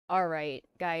Alright,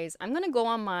 guys, I'm gonna go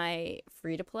on my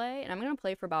free to play and I'm gonna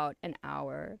play for about an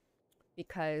hour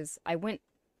because I went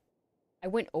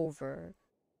over.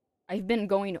 I've been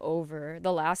going over.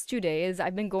 The last 2 days,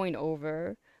 I've been going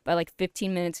over by like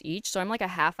 15 minutes each, so I'm like a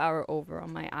half hour over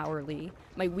on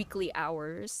my weekly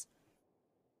hours.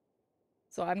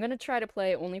 So I'm gonna try to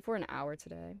play only for an hour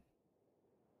today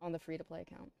on the free to play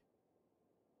account.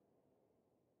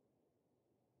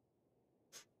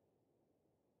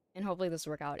 And hopefully this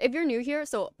will work out. If you're new here,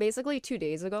 so basically 2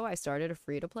 days ago, I started a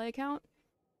free to play account.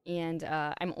 And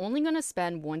I'm only going to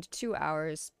spend 1 to 2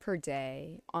 hours per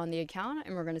day on the account,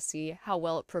 and we're going to see how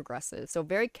well it progresses. So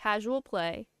very casual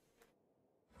play.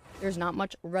 There's not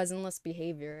much resinless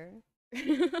behavior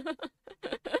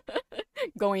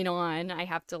going on. I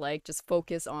have to like just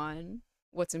focus on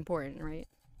what's important, right?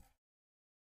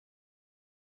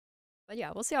 But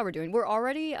yeah, we'll see how we're doing. We're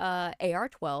already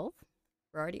AR12.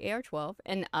 We're already AR12,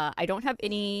 and I don't have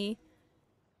any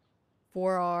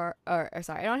 4R, or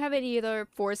sorry, I don't have any other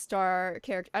 4-star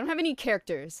character. I don't have any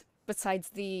characters besides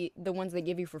the ones they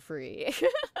give you for free.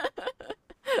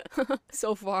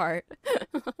 So far.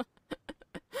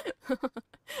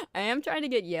 I am trying to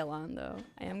get Yelan though.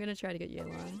 I am gonna try to get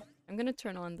Yelan. I'm gonna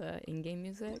turn on the in-game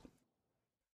music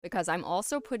because I'm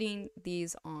also putting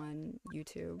these on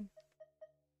YouTube.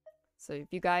 So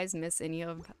if you guys miss any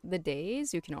of the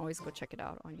days, you can always go check it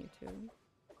out on YouTube.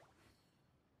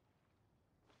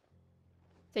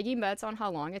 Taking bets on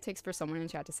how long it takes for someone in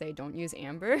chat to say don't use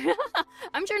Amber.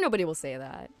 I'm sure nobody will say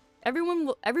that.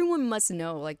 Everyone must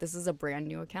know like this is a brand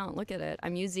new account. Look at it.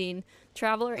 I'm using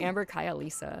Traveler, Amber, Kaya,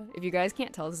 Lisa. If you guys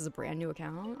can't tell this is a brand new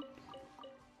account,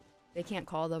 they can't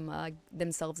call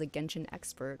themselves a Genshin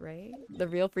expert, right? The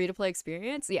real free-to-play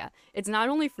experience? Yeah. It's not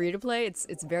only free-to-play,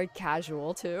 it's very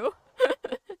casual too.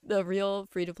 The real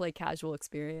free-to-play casual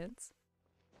experience.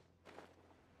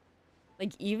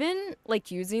 Like, even,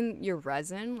 like, using your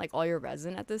resin, like, all your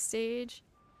resin at this stage,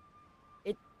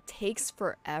 it takes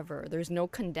forever. There's no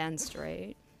condensed,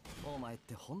 right?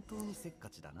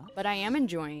 But I am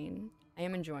enjoying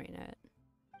it.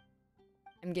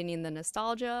 I'm getting the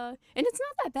nostalgia, and it's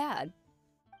not that bad.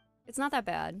 It's not that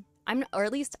bad. Or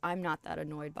at least I'm not that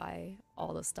annoyed by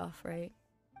all the stuff, right?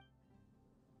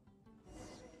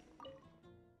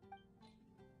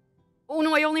 Oh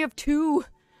no, I only have 2!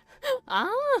 Ah!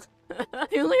 I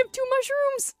only have 2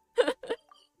 mushrooms!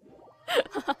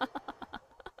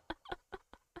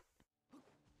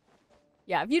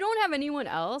 Yeah, if you don't have anyone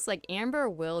else, like, Amber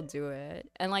will do it.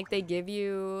 And, like, they give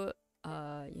you,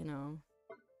 you know...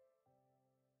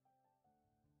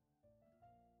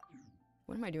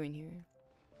 What am I doing here?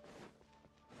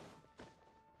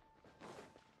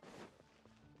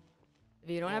 If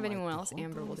you don't have anyone else,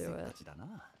 Amber will do it.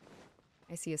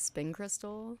 I see a spin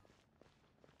crystal.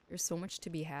 There's so much to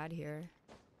be had here.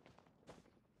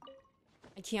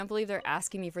 I can't believe they're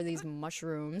asking me for these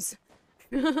mushrooms.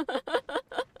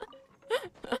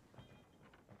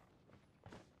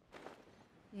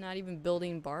 Not even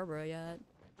building Barbara yet.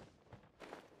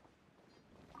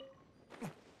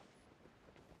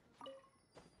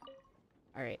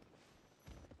 Alright.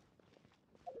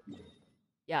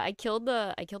 Yeah, I killed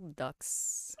the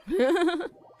ducks.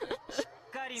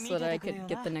 So that I could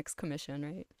get the next commission,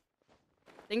 right?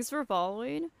 Thanks for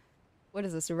following. What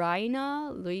is this?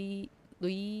 Raina,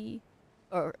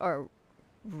 or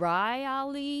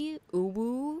Ryali,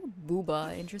 Uwu,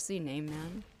 Booba. Interesting name,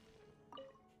 man.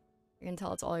 You can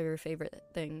tell it's all your favorite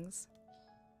things.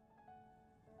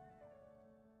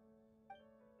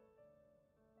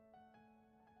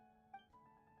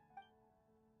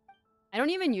 I don't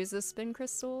even use the spin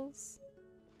crystals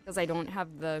because I don't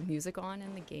have the music on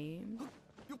in the game.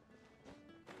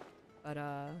 But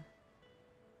I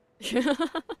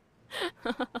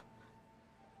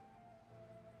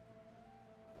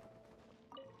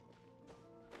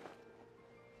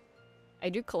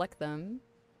do collect them.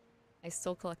 I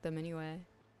still collect them anyway.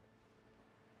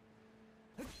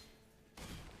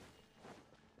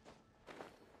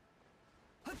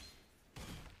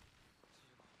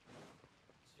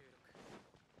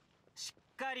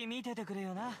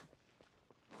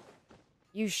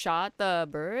 You shot the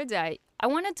birds? I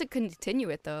wanted to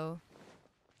continue it though.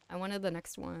 I wanted the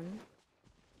next one.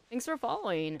 Thanks for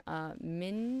following.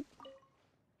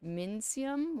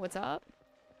 Mincium, what's up?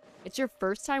 It's your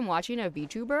first time watching a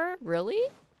VTuber? Really?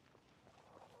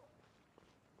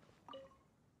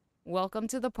 Welcome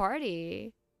to the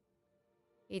party.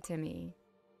 Hey, Timmy.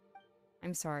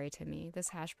 I'm sorry, Timmy. This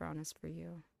hash brown is for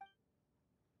you.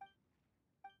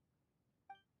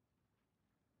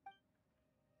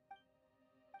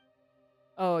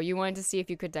 Oh, you wanted to see if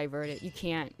you could divert it. You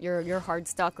can't. You're hard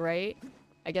stuck, right?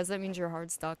 I guess that means you're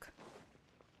hard stuck.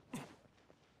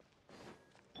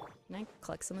 Can I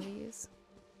collect some of these?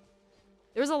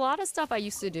 There's a lot of stuff I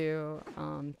used to do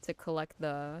to collect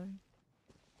to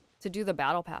do the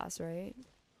battle pass, right?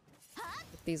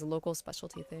 With these local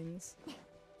specialty things.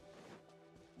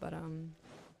 But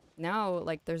now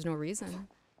like there's no reason.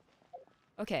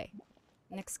 Okay.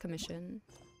 Next commission.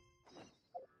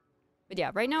 But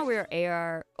yeah, right now we're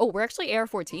AR. Oh, we're actually AR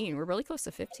 14. We're really close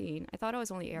to 15. I thought I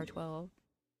was only AR 12.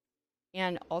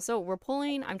 And also we're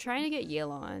pulling, I'm trying to get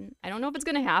Yelan. I don't know if it's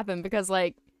gonna happen because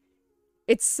like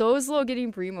it's so slow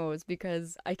getting primos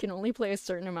because I can only play a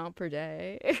certain amount per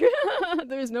day.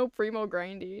 There's no primo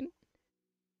grinding.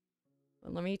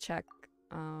 But let me check.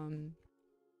 I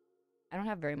don't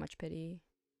have very much pity.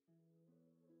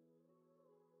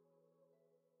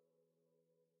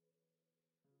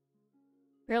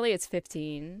 Apparently it's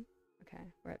 15. Okay,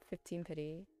 we're at 15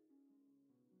 pity.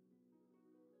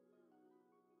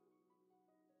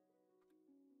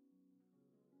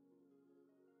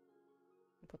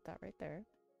 I'll put that right there.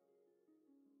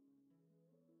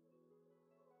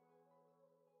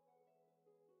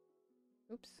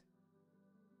 Oops.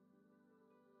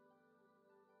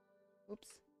 Oops.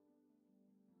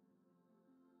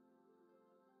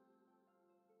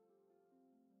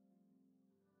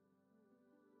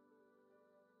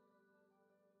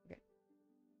 Okay.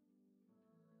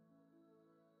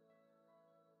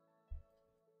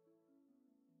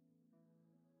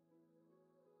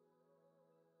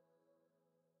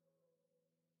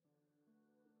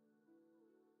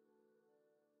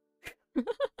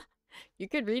 You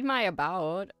could read my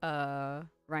about,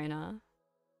 Rhina.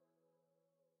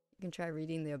 You can try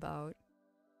reading the about.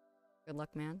 Good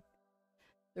luck, man.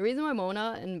 The reason why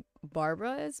Mona and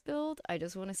Barbara is built, I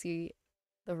just want to see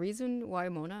the reason why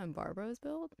Mona and Barbara is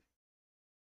built.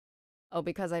 Oh,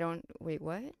 because I don't. Wait,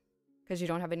 what? Because you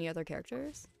don't have any other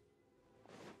characters?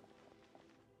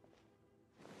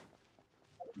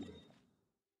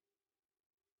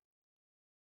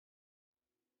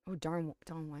 Oh, darn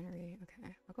winery.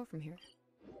 Okay, I'll go from here.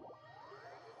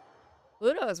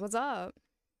 Ludos, what's up?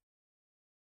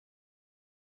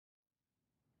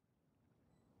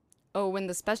 Oh, when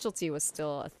the specialty was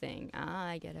still a thing. Ah,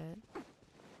 I get it.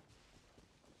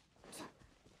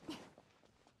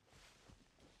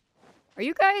 Are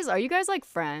you guys like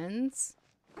friends?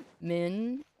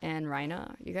 Min and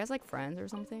Rhina? You guys like friends or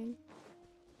something?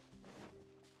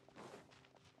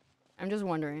 I'm just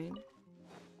wondering.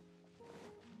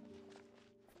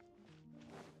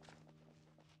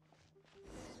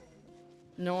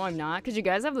 No, I'm not, because you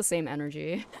guys have the same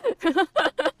energy.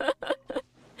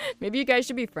 Maybe you guys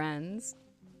should be friends.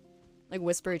 Like,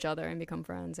 whisper each other and become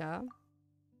friends, yeah?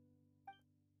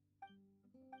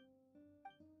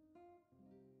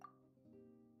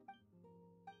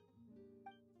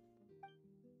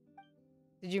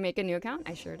 Did you make a new account?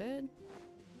 I sure did.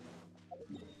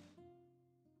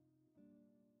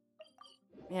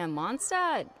 Yeah,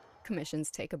 Mondstadt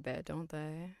commissions take a bit, don't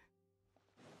they?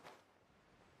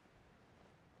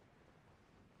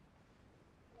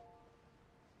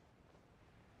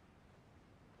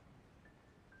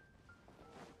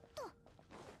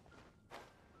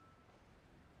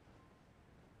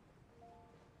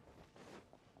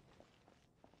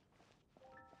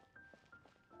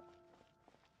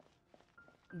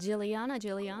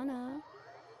 Jilliana.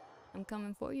 I'm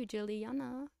coming for you,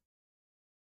 Jilliana.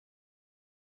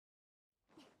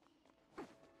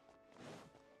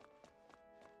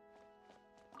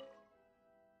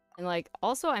 And like,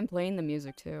 also I'm playing the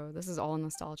music too. This is all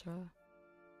nostalgia.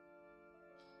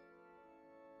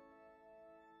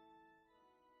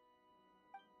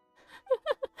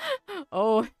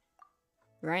 Oh,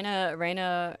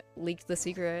 Rhina leaked the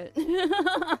secret.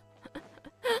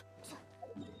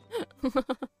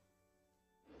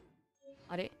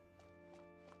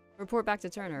 Report back to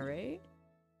Turner, right?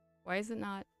 Why is it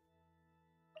not?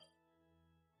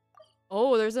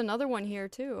 Oh, there's another one here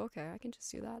too. Okay, I can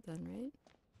just do that then, right?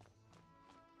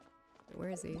 Where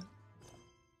is he?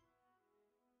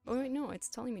 Oh wait, no, it's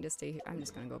telling me to stay here. I'm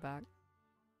just gonna go back.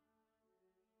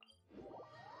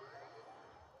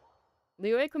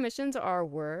 Leeway commissions are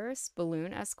worse.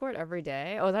 Balloon escort every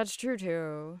day. Oh, that's true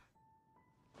too.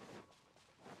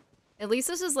 At least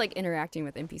this is like interacting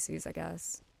with NPCs, I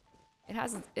guess.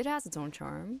 It has its own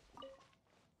charm.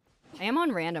 I am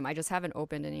on random. I just haven't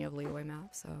opened any of Leeway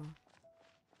maps, so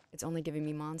it's only giving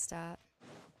me Mondstadt.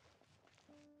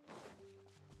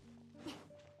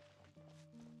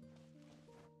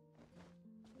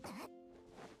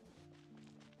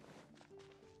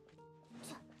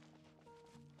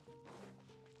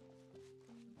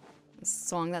 A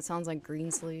song that sounds like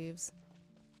Greensleeves.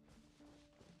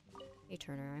 Hey,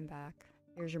 Turner. I'm back.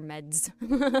 Here's your meds.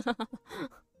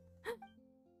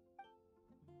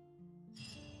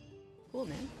 Cool,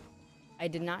 man. I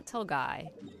did not tell Guy.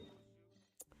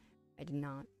 I did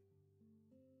not.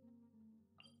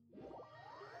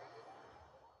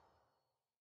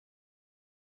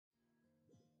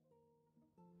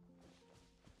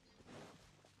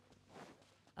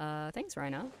 Thanks,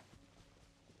 Rhino.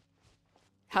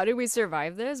 How did we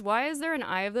survive this? Why is there an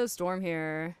Eye of the Storm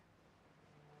here?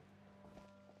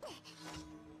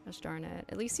 Gosh darn it.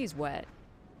 At least he's wet.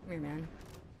 Come here, man.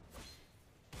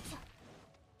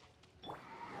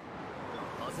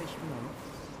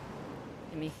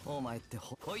 Hit me.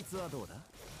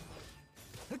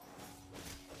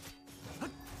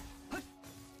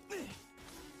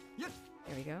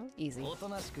 There we go. Easy.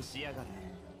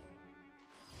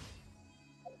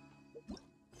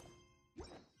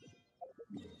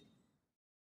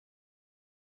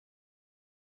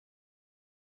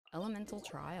 Elemental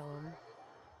Trial.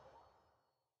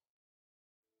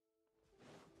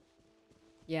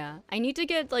 Yeah, I need to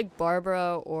get like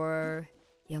Barbara or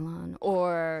Yelan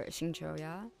or Xingqiu,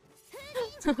 yeah?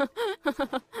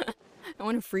 I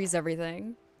want to freeze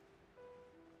everything.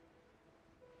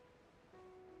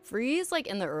 Freeze, like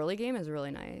in the early game, is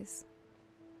really nice.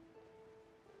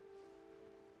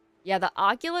 Yeah, the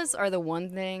Oculus are the one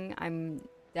thing I'm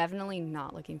definitely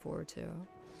not looking forward to.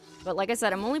 But like I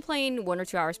said, I'm only playing 1 or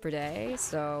 2 hours per day,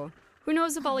 so who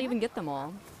knows if I'll even get them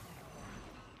all.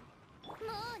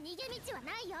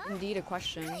 Indeed, a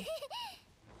question.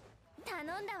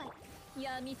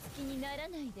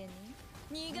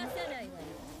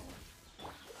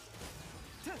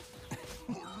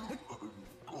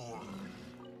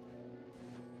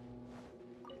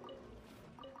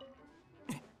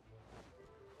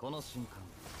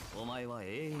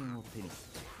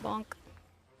 Bonk.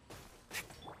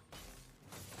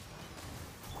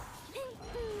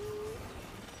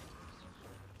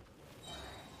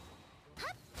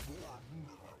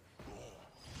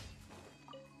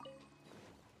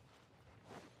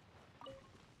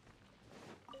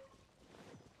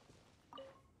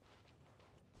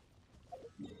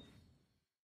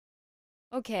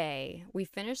 Okay, we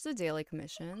finished the daily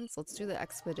commissions. Let's do the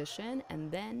expedition,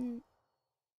 and then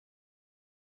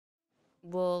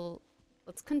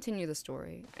let's continue the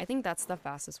story. I think that's the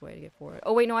fastest way to get forward.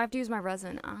 Oh wait, no, I have to use my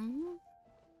resin.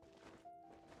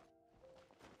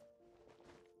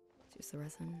 Let's use the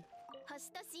resin.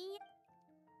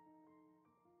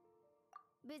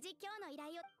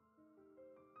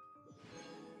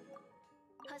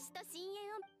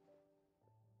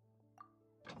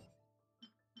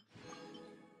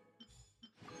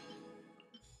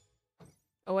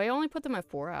 Oh, I only put them at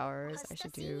 4 hours. I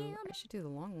should do the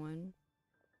long one.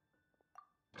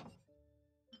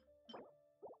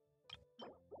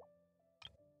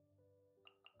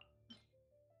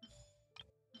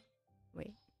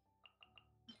 Wait.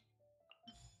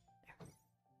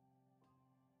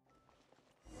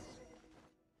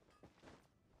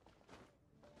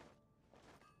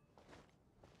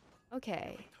 There.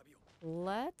 Okay.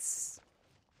 Let's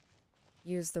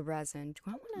use the resin. Do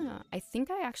I wanna... I think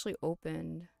I actually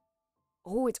opened...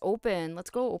 Oh, it's open.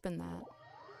 Let's go open that.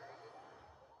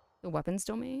 The weapons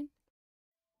domain?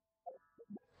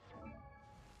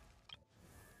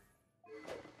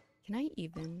 Can I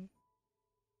even...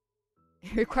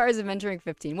 It requires adventuring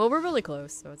 15. Well, we're really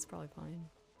close, so it's probably fine.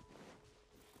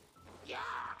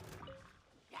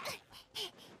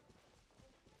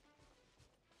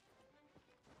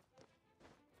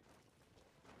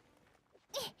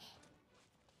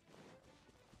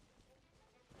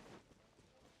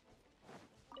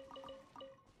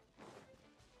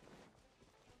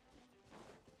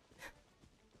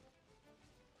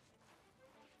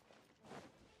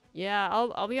 Yeah,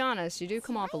 I'll be honest. You do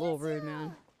come off a little rude,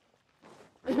 man.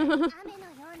 I'm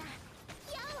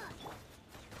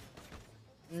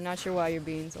not sure why you're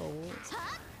being so old.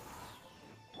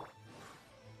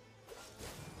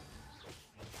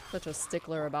 Such a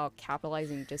stickler about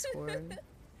capitalizing Discord.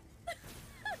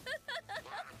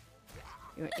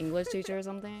 You an English teacher or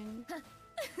something?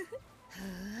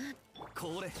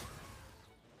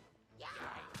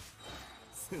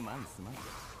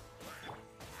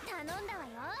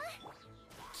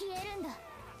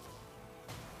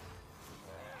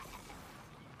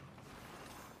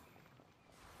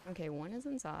 Okay, 1 is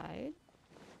inside.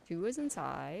 2 is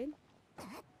inside.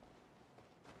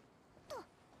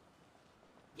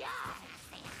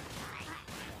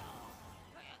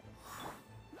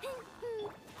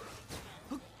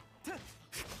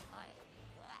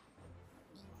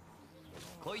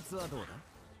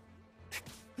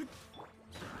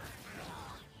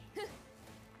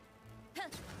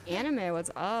 Anime, what's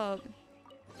up?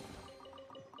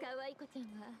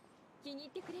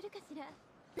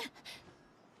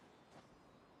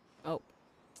 Oh,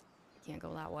 can't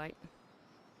go that way.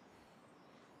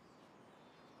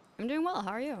 I'm doing well,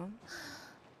 how are you?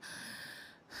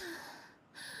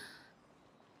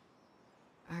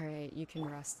 Alright, you can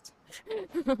rest.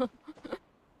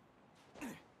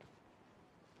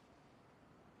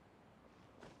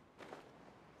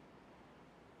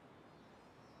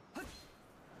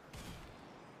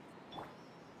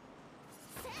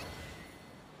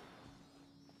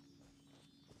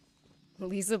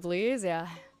 Lisa, please? Yeah.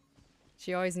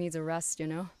 She always needs a rest, you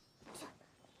know?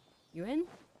 You in?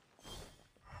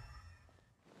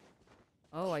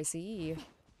 Oh, I see. Give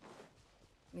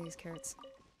me these carrots.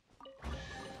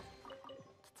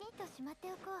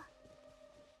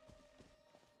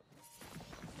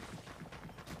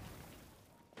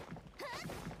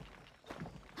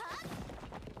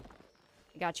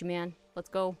 Got you, man. Let's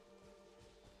go.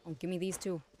 Oh, give me these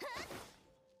too.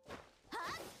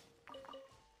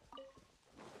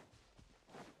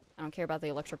 I don't care about the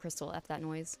electro crystal. F that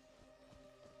noise.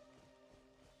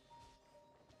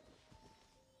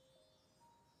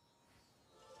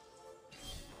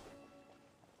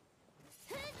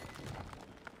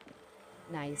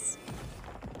 Nice.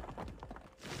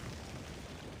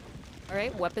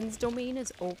 Alright, weapons domain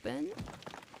is open.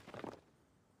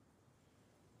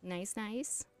 Nice,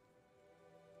 nice.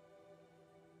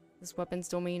 This weapons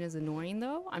domain is annoying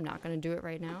though. I'm not gonna do it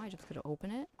right now. I just gotta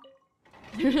open it.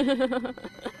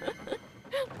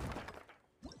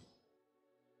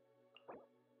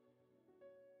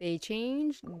 They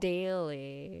change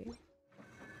daily.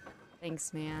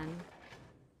 Thanks, man.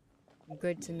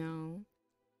 Good to know.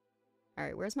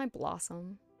 Alright, where's my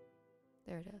blossom?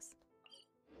 There it is.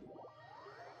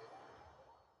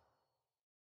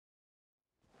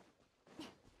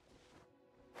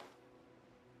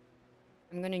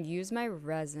 I'm gonna use my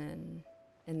resin,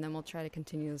 and then we'll try to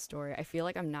continue the story. I feel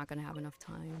like I'm not gonna have enough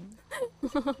time.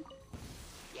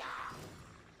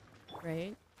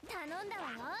 Right?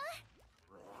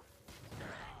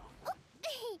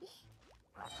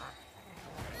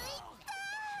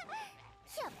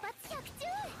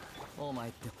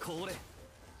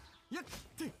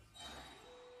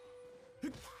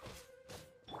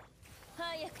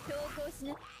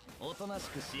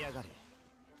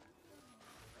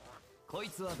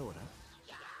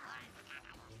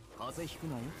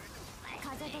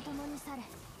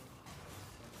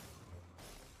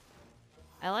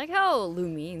 I like how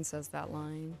Lumine says that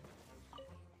line.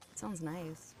 It sounds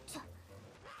nice.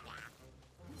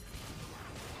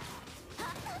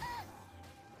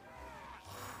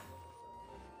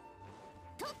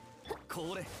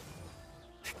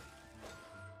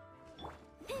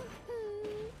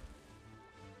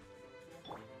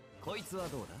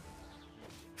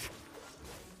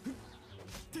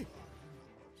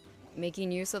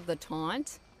 Making use of the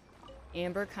taunt?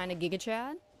 Amber kinda Giga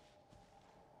Chad?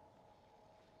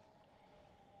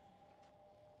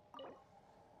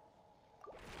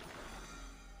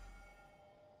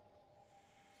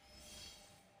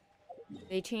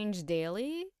 They change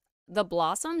daily? The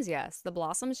blossoms? Yes. The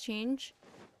blossoms change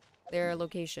their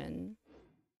location.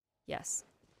 Yes.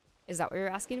 Is that what you're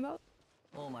asking about?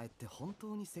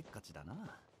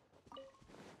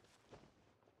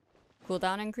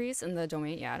 Cooldown increase in the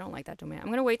domain? Yeah, I don't like that domain. I'm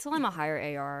gonna wait till I'm a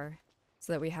higher AR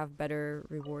so that we have better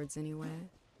rewards anyway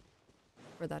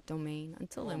for that domain.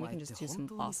 Until then, we can just do some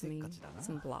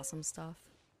blossom stuff.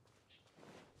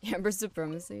 Amber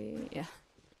supremacy? Yeah.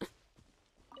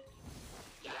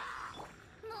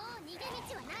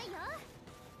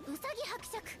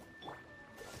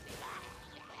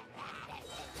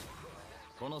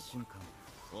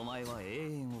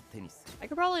 I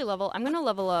could probably level. I'm gonna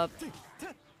level up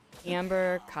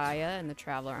Amber, Kaya, and the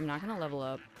Traveler. I'm not gonna level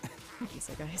up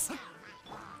Lisa, guys.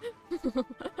 At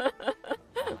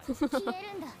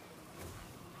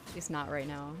least not right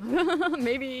now.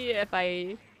 Maybe if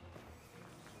I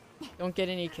don't get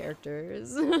any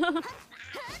characters.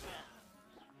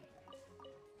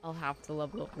 I'll have to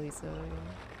level up Lisa.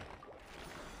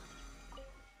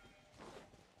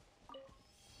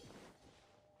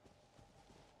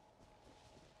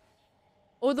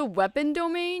 Oh, the weapon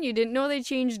domain? You didn't know they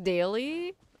changed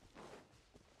daily?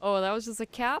 Oh, that was just a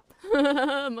cap?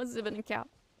 Must have been a cap.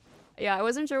 Yeah, I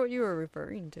wasn't sure what you were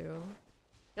referring to.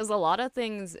 Because a lot of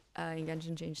things in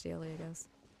Genshin change daily, I guess.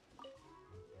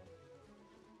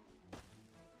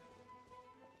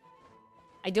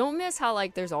 I don't miss how,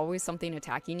 like, there's always something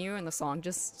attacking you and the song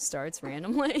just starts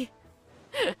randomly.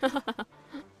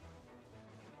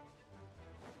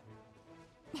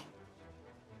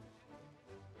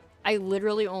 I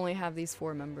literally only have these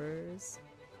 4 members.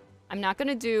 I'm not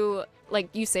gonna do, like,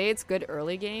 you say it's good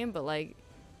early game, but like,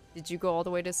 did you go all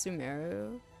the way to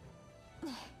Sumeru?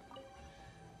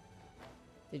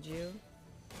 Did you?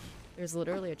 There's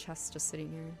literally a chest just sitting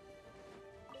here.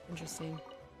 Interesting.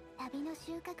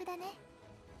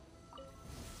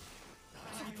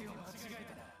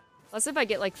 Plus if I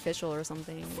get like Fischl or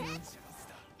something, you know.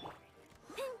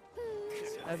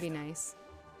 That would be nice.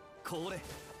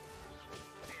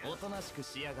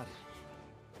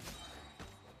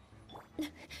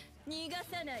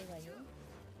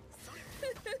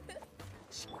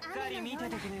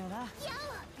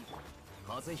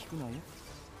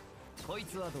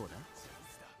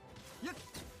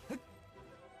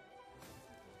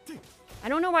 I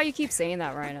don't know why you keep saying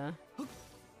that, Rhina.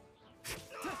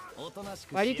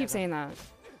 Why do you keep saying that?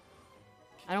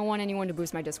 I don't want anyone to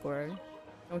boost my Discord.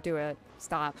 Don't do it.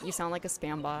 Stop. You sound like a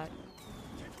spam bot.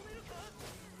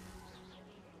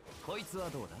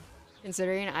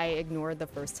 Considering I ignored the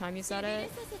first time you said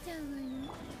it,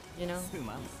 you know?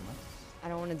 I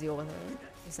don't want to deal with it.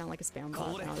 You sound like a spam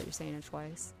bot now that you're saying it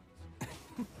twice.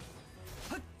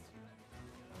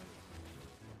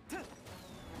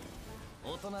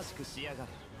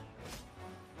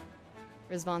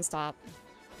 Rizvan, stop.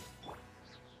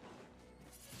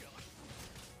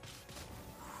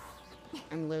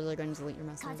 I'm literally going to delete your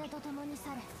message.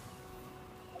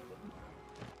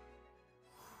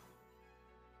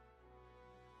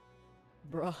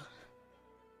 Bruh.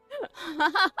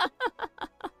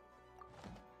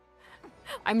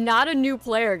 I'm not a new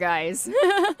player, guys.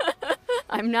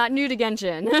 I'm not new to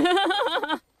Genshin.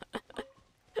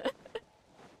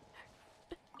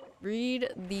 Read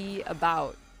the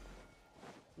about.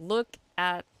 Look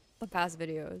at the past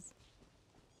videos.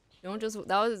 Don't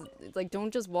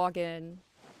just walk in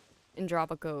and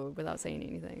drop a code without saying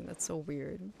anything. That's so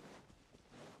weird.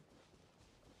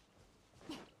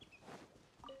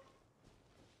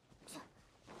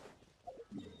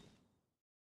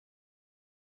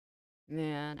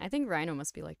 Man, I think Rhino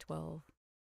must be like 12.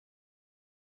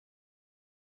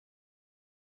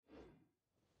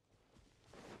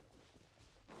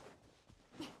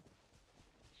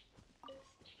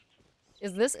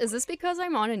 Is this because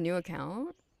I'm on a new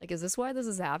account? Like, is this why this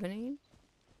is happening?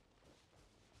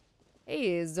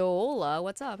 Hey, Zola,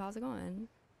 what's up? How's it going?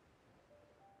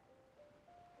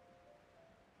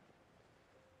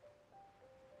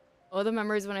 Oh, the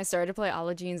memories when I started to play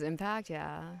Ologene's Impact?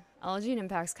 Yeah. Ologene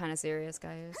Impact's kind of serious,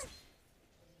 guys.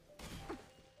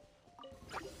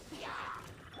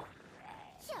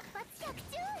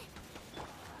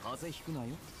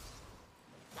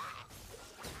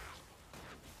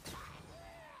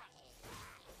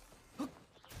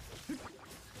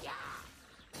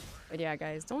 But yeah,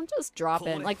 guys, don't just drop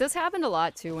in. Like, this happened a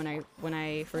lot too when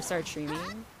I first started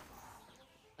streaming.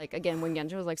 Like, again, when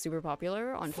Genshin was like super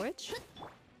popular on Twitch.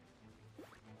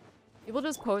 People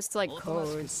just post like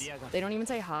codes. They don't even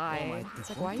say hi. It's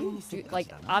like, why do you do, like,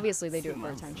 obviously they do it for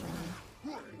attention.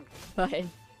 But like,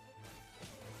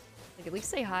 at least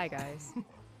say hi, guys.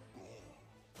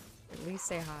 At least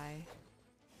say hi.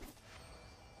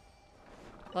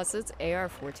 Plus, it's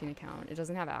AR14 account. It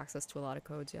doesn't have access to a lot of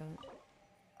codes yet.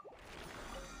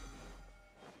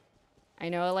 I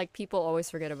know, like, people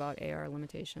always forget about AR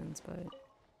limitations, but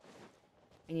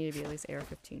I need to be at least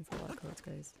AR15 for a lot of codes,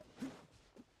 guys.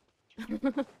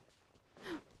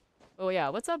 Oh yeah,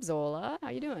 what's up, Zola? How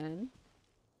you doing?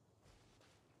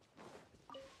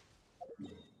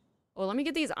 Oh, let me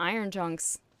get these iron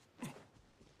chunks. I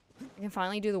can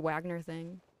finally do the Wagner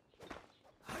thing.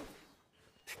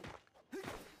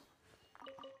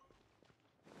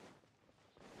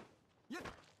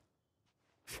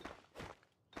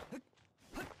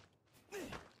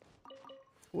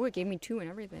 Ooh, it gave me 2 and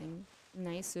everything.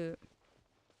 Nice.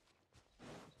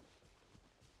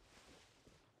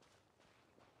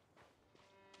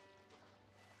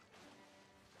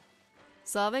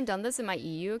 So I haven't done this in my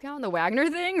EU account? The Wagner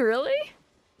thing? Really?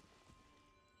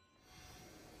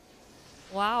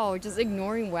 Wow, just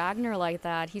ignoring Wagner like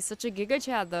that. He's such a Giga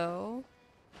Chad, though.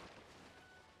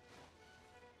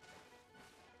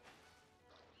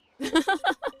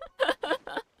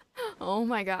 Oh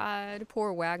my god,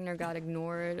 poor Wagner got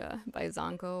ignored by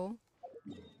Zanko.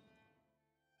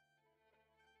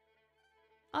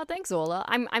 Oh, thanks, Zola.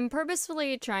 I'm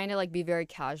purposefully trying to like be very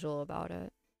casual about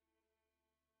it.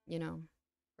 You know,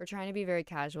 we're trying to be very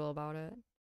casual about it.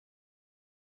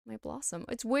 My blossom,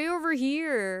 it's way over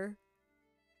here.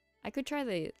 I could try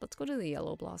the. Let's go to the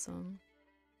yellow blossom.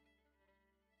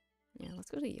 Yeah, let's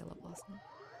go to the yellow blossom.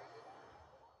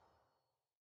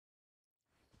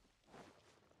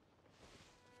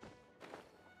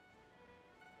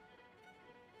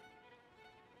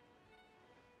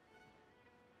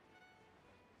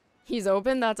 He's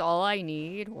open, that's all I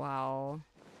need? Wow.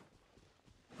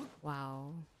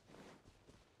 Wow.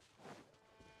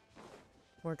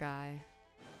 Poor guy.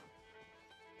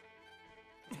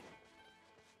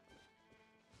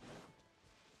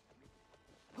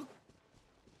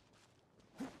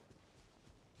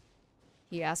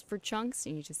 He asked for chunks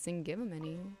and you just didn't give him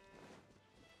any.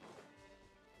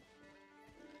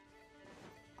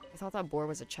 I thought that boar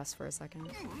was a chest for a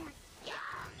second.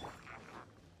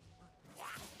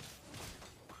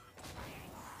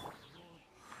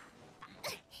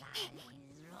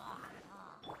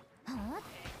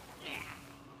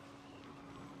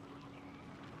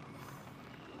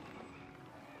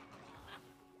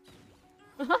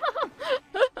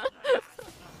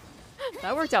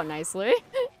 That worked out nicely.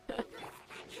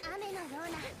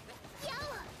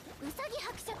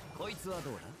 こいつはど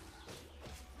うだ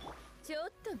ちょっ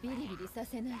とビリビリさ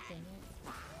せないとね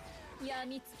や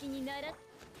みつきになら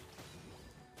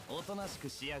おとなしく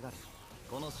しやがる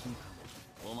この瞬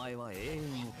間お前は永遠を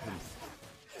来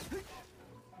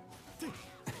る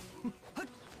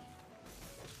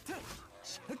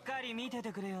しっかり見て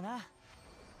てくれよな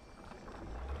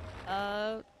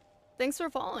Thanks for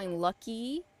following,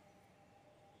 Lucky.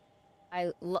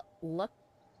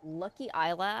 Lucky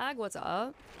Ilag, what's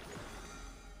up?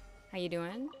 How you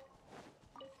doing?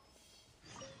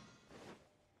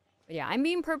 But yeah, I'm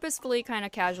being purposefully kind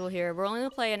of casual here. We're only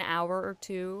gonna play an hour or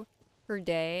two per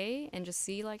day and just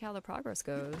see like how the progress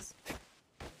goes.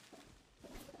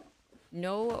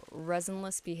 No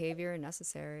resinless behavior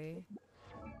necessary.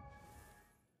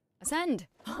 Ascend!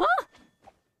 Huh?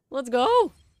 Let's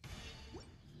go!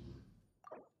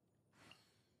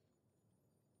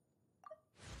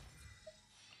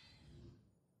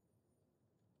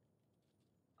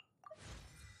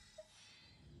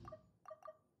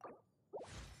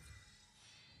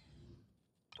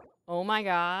 Oh my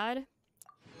god.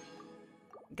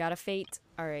 Got a fate.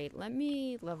 Alright, let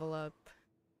me level up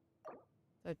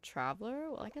the Traveler.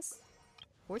 Well, I guess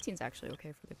 14 is actually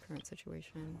okay for the current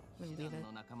situation. I'm gonna leave it.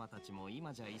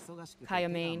 Kaya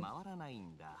main.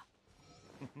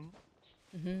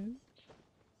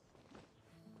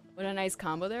 What a nice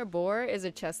combo there. Boar is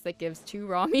a chest that gives 2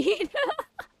 raw meat.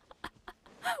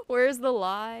 Where's the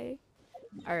lie?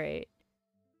 Alright.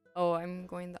 Oh, I'm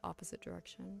going the opposite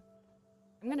direction.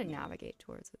 I'm gonna navigate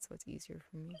towards it so it's easier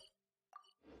for me.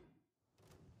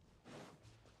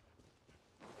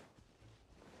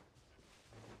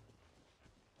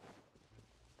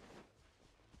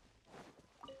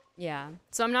 Yeah.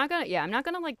 So I'm not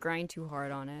gonna like grind too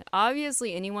hard on it.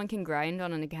 Obviously anyone can grind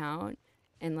on an account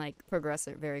and like progress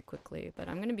it very quickly, but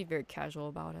I'm gonna be very casual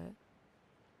about it.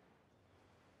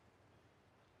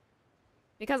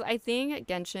 Because I think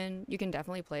Genshin, you can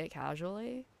definitely play it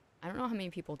casually. I don't know how many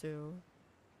people do.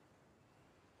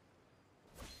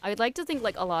 I would like to think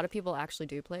like a lot of people actually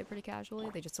do play it pretty casually.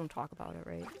 They just don't talk about it,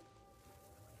 right?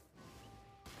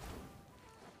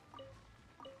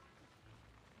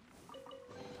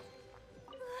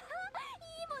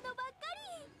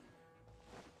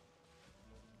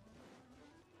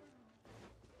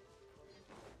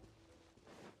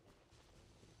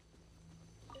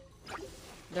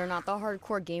 They're not the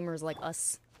hardcore gamers like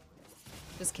us.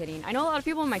 Just kidding. I know a lot of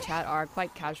people in my chat are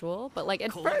quite casual, but like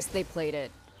at first they played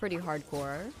it pretty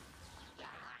hardcore.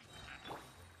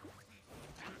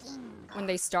 When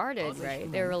they started,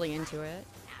 right? They were really into it.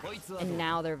 And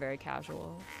now they're very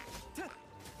casual.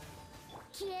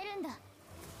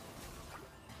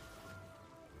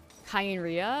 Kai and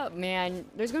Rhea? Man,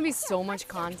 there's gonna be so much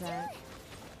content.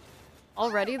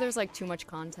 Already there's like too much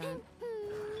content.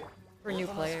 For new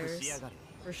players.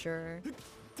 For sure.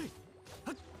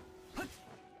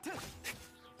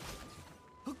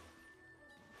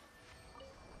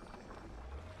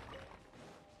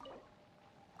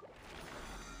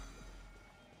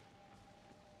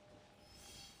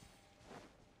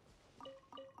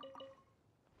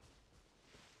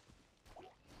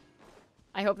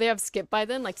 I hope they have skip by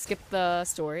then, like skip the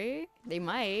story. They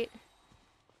might.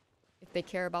 If they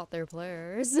care about their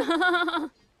players.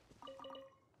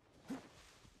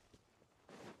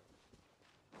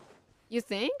 You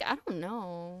think? I don't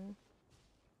know.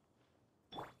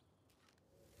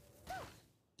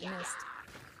 I missed.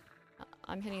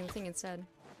 I'm hitting the thing instead.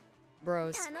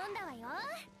 Bros.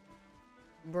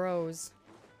 Bros.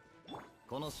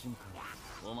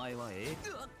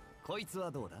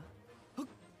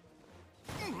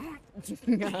 This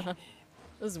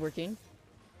is working.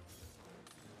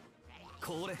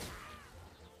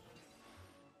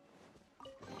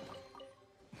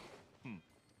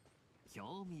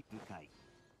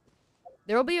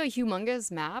 There will be a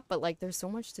humongous map, but like there's so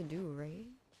much to do, right?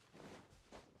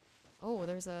 Oh,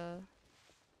 there's a...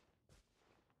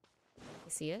 You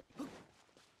see it?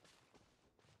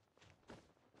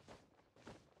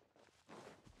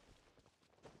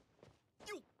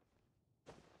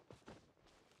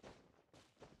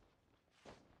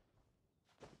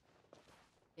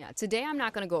 Yeah, today I'm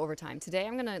not gonna go overtime. Today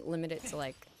I'm gonna limit it to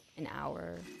like an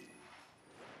hour.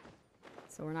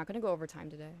 So we're not gonna go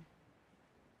overtime today.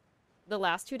 The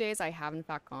last 2 days I have in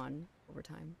fact gone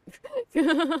overtime.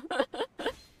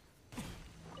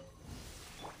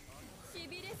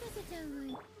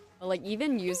 But like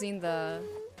even using the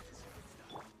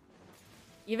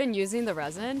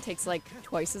resin takes like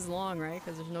twice as long, right?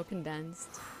 Because there's no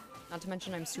condensed. Not to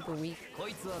mention I'm super weak.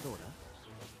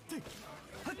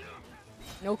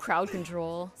 No crowd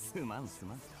control.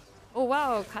 Oh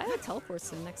wow, Kaya teleports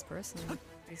to the next person.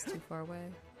 He's too far away.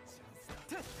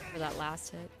 For that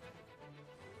last hit.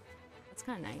 That's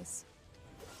kind of nice.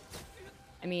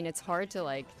 I mean, it's hard to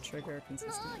like trigger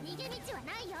consistently.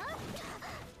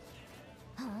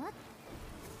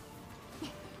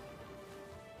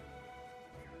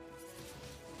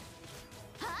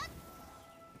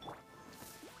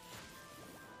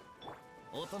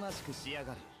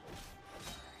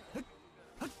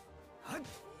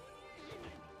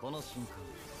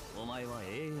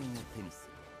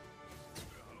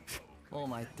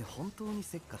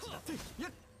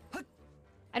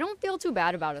 I don't feel too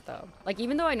bad about it though. Like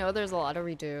even though I know there's a lot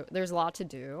to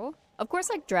do. Of course,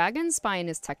 like Dragon Spine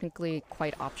is technically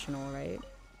quite optional, right?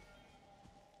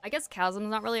 I guess Chasm's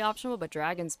not really optional, but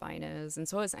Dragon Spine is, and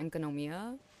so is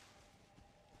Enkanomiya.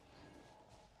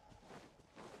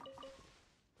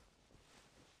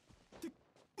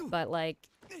 But like,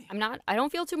 I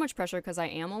don't feel too much pressure because I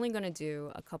am only gonna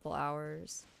do a couple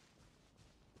hours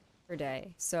per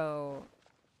day. So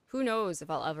who knows if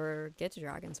I'll ever get to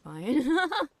Dragon Spine.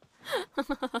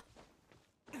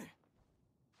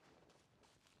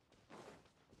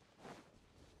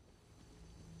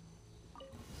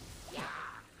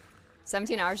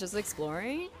 17 hours just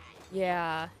exploring?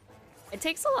 Yeah. It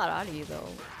takes a lot out of you though.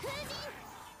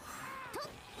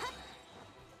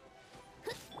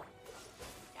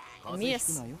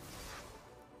 Miss.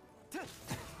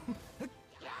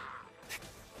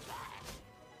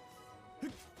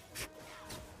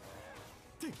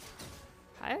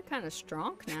 Kaya kind of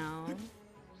strong now.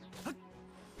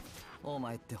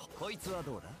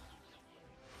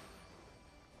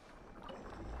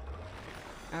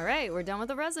 Alright, we're done with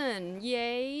the resin.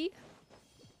 Yay!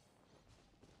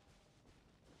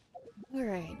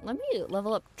 Alright, let me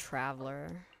level up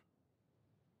Traveler.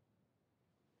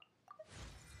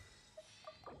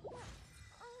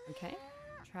 Okay,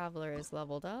 Traveler is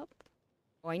leveled up.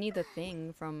 Oh, I need the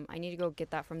thing from... I need to go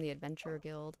get that from the Adventurer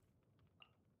Guild.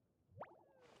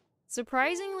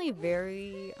 Surprisingly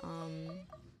very, I'm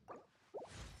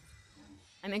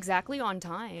exactly on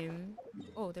time.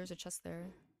 Oh, there's a chest there.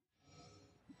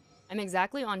 I'm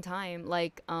exactly on time.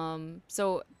 Like,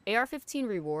 so AR-15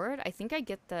 reward, I think I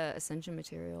get the Ascension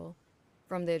material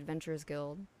from the Adventurers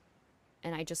Guild.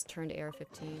 And I just turned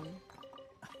AR-15.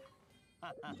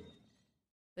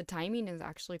 The timing is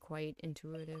actually quite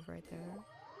intuitive right there.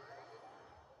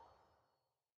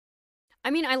 I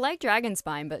mean, I like Dragon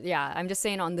Spine, but yeah, I'm just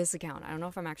saying on this account. I don't know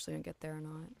if I'm actually gonna get there or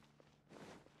not.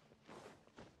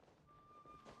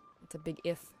 It's a big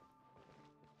if.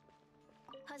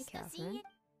 Hey, Catherine.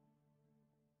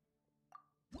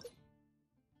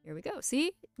 Here we go.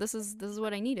 See? This is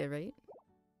what I needed, right?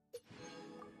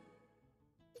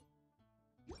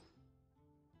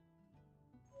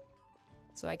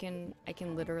 So I can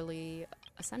literally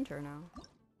ascend her now.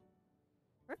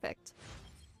 Perfect.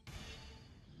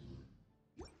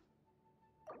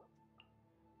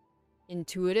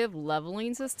 Intuitive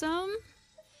leveling system?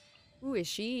 Who is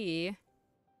she?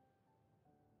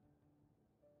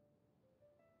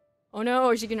 Oh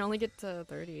no, she can only get to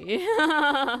 30.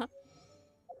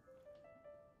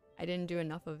 I didn't do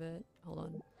enough of it. Hold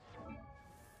on.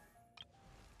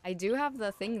 I do have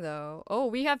the thing though. Oh,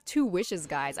 we have 2 wishes,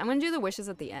 guys. I'm gonna do the wishes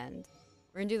at the end.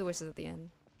 We're gonna do the wishes at the end.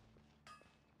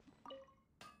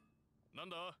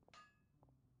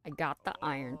 I got the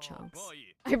iron chunks.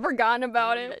 I forgot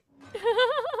about it.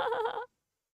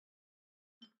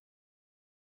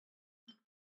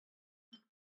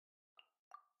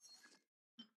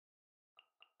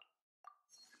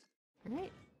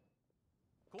 Alright.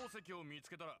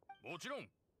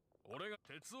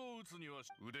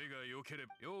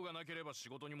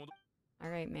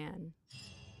 Alright, man.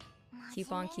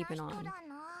 Keep on keeping on.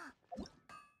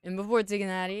 And before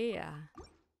Tiganati, yeah.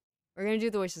 We're gonna do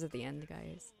the wishes at the end,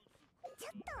 guys.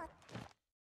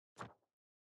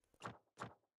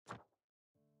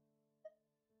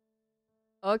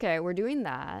 Okay, we're doing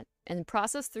that. And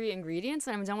process 3 ingredients,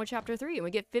 and I'm done with chapter 3. And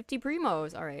we get 50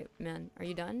 primos. All right, man. Are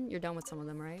you done? You're done with some of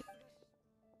them, right?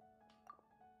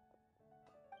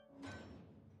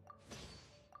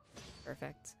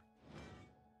 Perfect.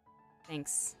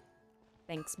 Thanks.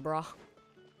 Thanks, bro.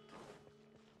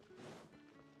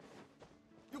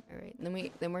 Alright,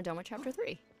 then we're done with chapter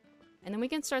 3. And then we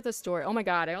can start the story. Oh my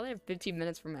god, I only have 15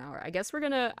 minutes from an hour. I guess we're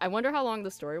gonna... I wonder how long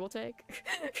the story will take.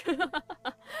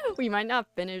 We might not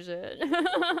finish it.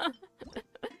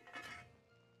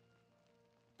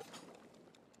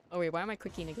 Oh wait, why am I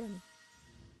cooking again?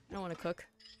 I don't want to cook.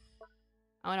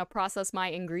 I want to process my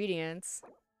ingredients.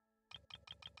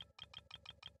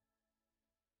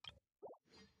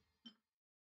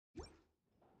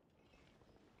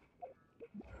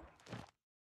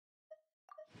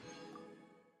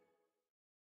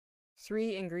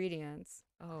 Three ingredients.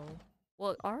 Oh.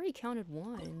 Well, it already counted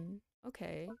 1.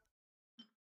 Okay.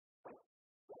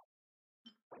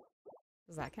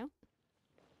 Does that count?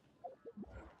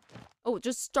 Oh,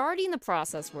 just starting the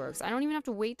process works. I don't even have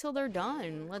to wait till they're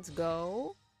done. Let's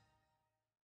go.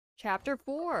 Chapter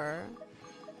 4.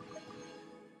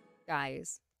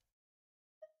 Guys.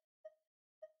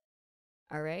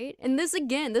 Alright. And this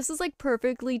again, this is like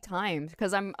perfectly timed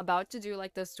because I'm about to do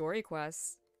like the story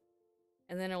quests.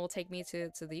 And then it will take me to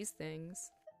these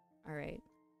things. Alright.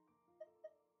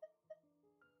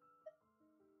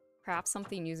 Craft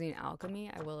something using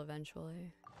alchemy? I will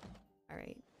eventually.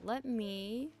 Alright. Let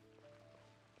me...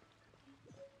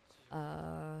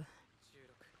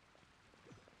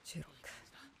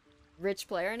 Rich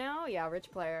player now? Yeah, rich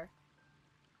player.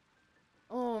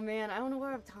 Oh man, I don't know if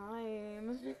I have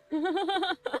time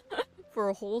for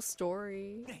a whole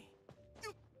story.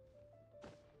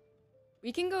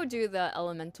 We can go do the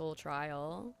elemental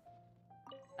trial.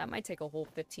 That might take a whole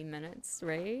 15 minutes,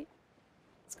 right?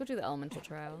 Let's go do the elemental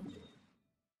trial.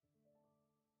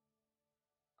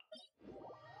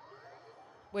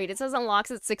 Wait, it says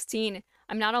unlocks at 16.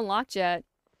 I'm not unlocked yet.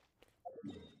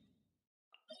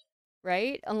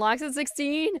 Right? Unlocks at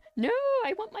 16? No,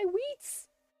 I want my wheats.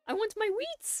 I want my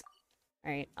wheats.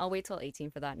 All right, I'll wait till 18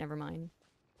 for that. Never mind.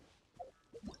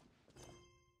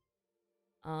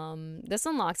 This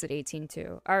unlocks at 18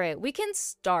 too. All right, we can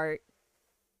start.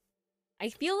 I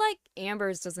feel like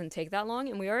Amber's doesn't take that long,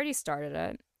 and we already started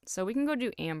it. So we can go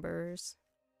do Amber's.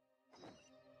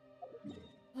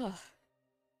 Ugh.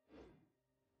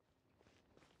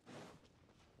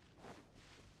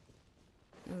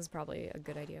 This is probably a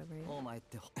good idea, right?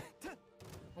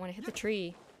 I want to hit the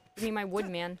tree. Give me my wood,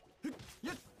 man.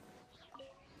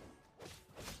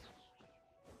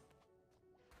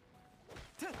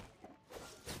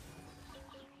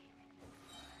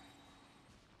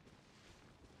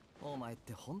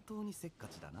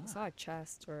 I saw a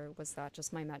chest, or was that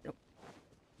just my nope.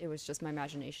 It was just my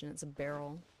imagination. It's a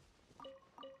barrel.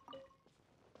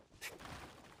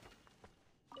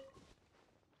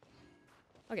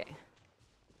 Okay.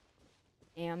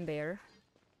 Amber.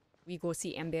 We go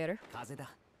see Amber.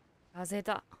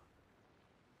 Kazeda.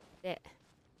 Yeah.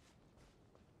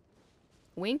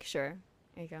 Wink? Sure.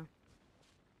 There you go.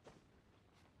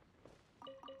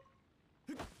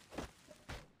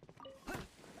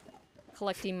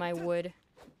 Collecting my wood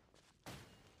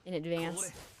in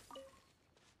advance.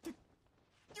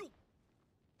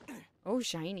 Oh,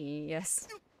 shiny. Yes.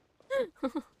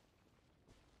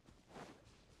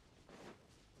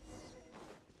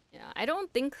 Yeah, I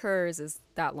don't think hers is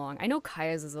that long. I know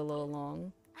Kaya's is a little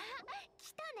long.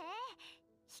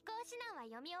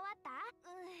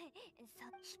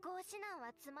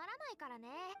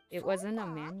 It wasn't a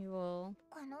manual.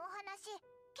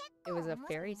 It was a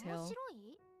fairy tale.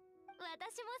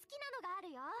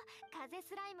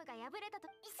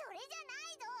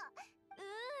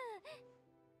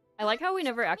 I like how we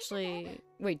never actually...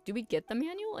 Wait, do we get the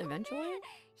manual eventually?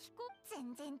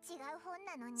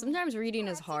 Sometimes reading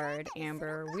is hard,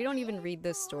 Amber. We don't even read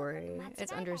this story.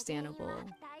 It's understandable.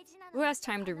 Who has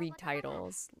time to read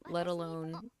titles, let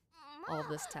alone all of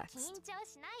this text?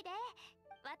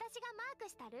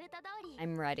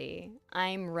 I'm ready.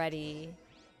 I'm ready.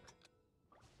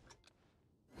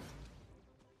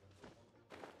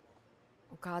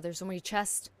 Oh god, there's so many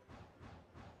chests.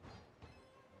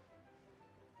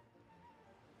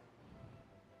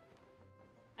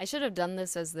 I should have done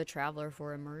this as the traveler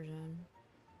for immersion.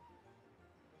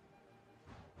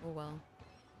 Oh well.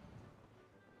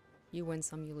 You win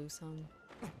some, you lose some.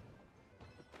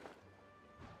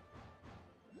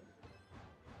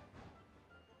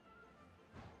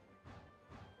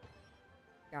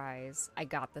 Guys, I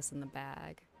got this in the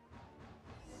bag.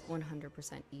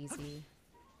 100% easy.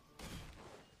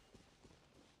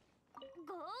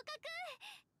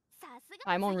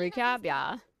 Time on recap,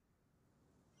 yeah.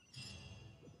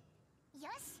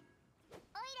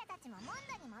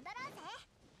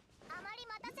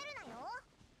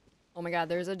 Oh my god,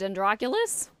 there's a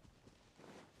Dendroculus?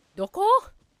 Doko?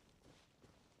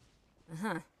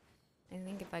 Uh-huh. I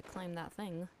think if I climb that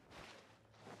thing.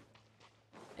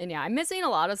 And yeah, I'm missing a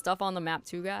lot of stuff on the map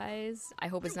too, guys. I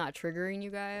hope it's not triggering you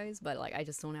guys, but like, I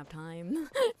just don't have time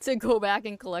to go back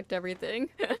and collect everything.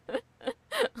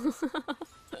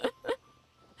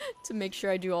 To make sure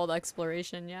I do all the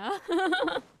exploration, yeah?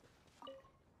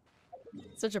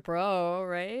 Such a pro,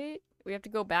 right? We have to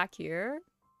go back here.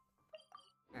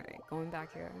 Alright, going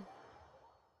back here.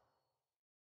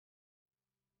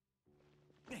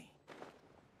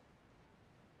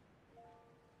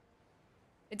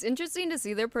 It's interesting to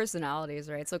see their personalities,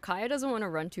 right? So Kaya doesn't want to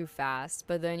run too fast,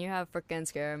 but then you have frickin'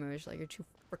 Scaramouche, like you're too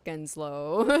frickin'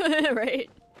 slow, right?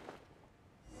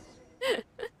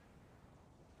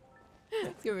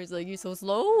 Scaramouche's like, you so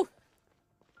slow?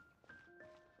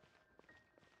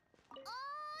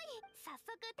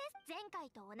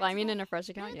 Climbing in a fresh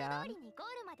account, yeah.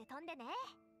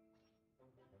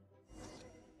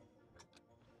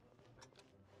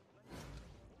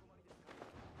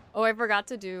 Oh, I forgot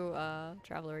to do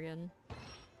Traveler again.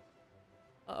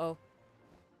 Uh-oh.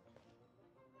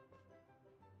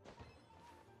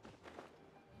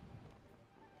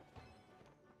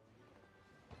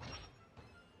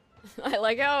 I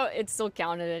like how it still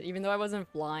counted it, even though I wasn't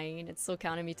flying. It still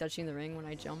counted me touching the ring when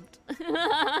I jumped.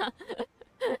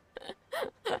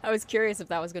 I was curious if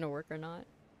that was gonna work or not.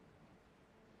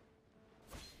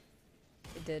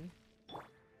 It did.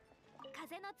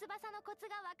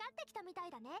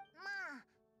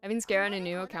 Having Scare on a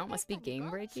new account must be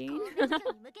game-breaking.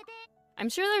 I'm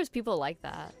sure there's people like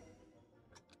that.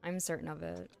 I'm certain of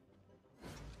it.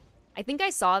 I think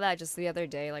I saw that just the other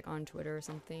day, like on Twitter or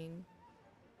something.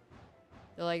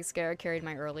 They're like, Scare carried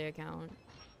my early account.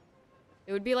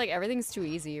 It would be like, everything's too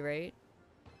easy, right?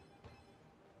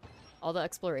 All the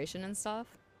exploration and stuff.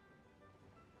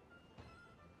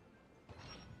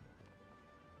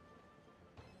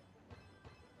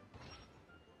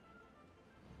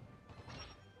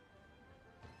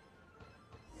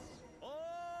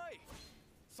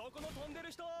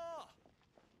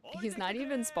 He's not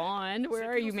even spawned.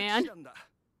 Where are you, man?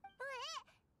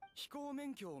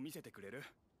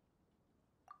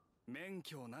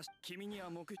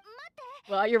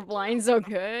 Well, you're flying so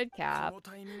good, Cap.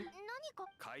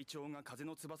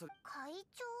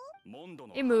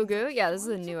 Hey, Mugu. Yeah, this is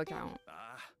a new account.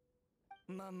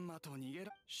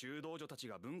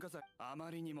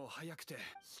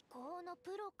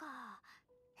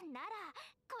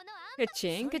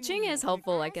 Kaching? Kaching is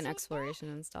helpful, like, in exploration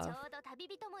and stuff.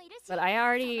 But I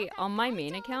already, on my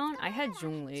main account, I had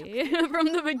Zhongli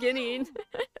from the beginning.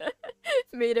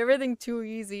 Made everything too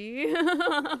easy.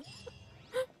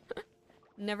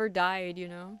 Never died, you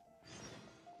know?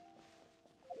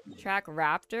 Track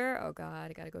Raptor? Oh god,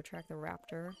 I gotta go track the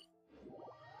Raptor.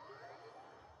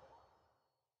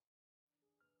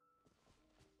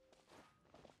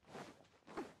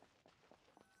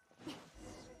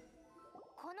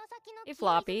 Hey,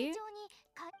 Floppy.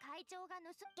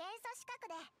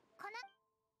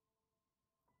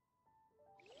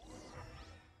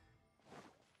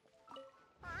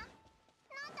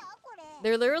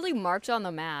 They're literally marked on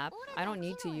the map. I don't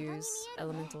need to use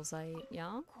Elemental Sight,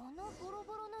 yeah?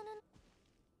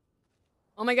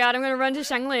 Oh my god, I'm gonna run to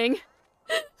Xiangling.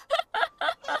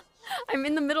 I'm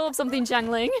in the middle of something,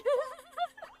 Xiangling.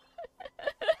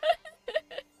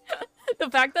 The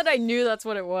fact that I knew that's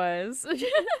what it was.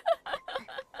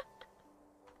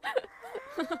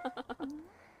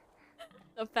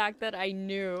 The fact that I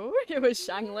knew it was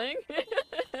Xiangling.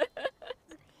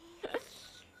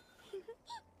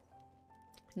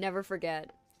 Never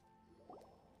forget.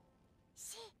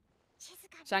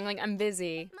 Xiangling, I'm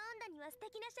busy.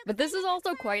 But this is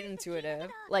also quite intuitive.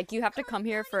 Like, you have to come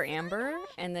here for Amber,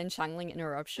 and then Xiangling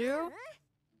interrupts you.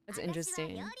 That's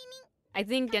interesting. I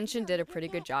think Genshin did a pretty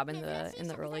good job in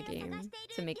the early game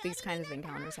to make these kinds of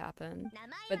encounters happen.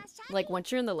 But like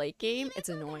once you're in the late game, it's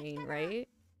annoying, right?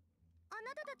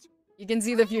 You can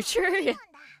see the future. Yeah.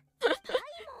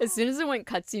 As soon as it went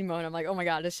cutscene mode, I'm like, oh my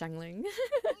god, it's Xiangling.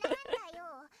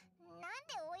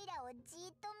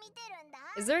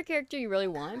 Is there a character you really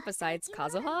want besides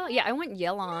Kazuha? Yeah, I want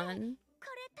Yelan.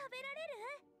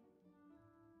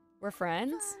 We're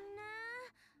friends?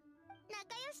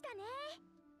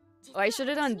 Oh, I should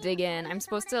have done dig in. I'm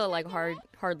supposed to like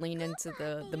hard lean into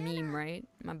the meme, right?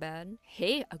 My bad.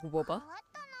 Hey, Aguboba.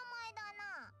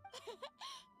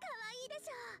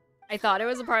 I thought it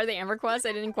was a part of the Amber quest.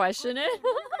 I didn't question it.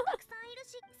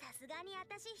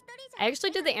 I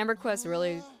actually did the Amber quest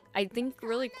I think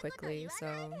really quickly, so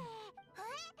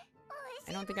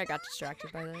I don't think I got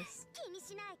distracted by this.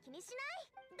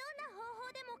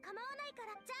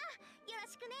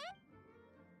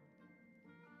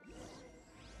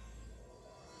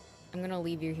 I'm gonna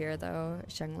leave you here though,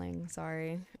 Shengling.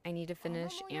 Sorry. I need to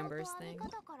finish Amber's thing.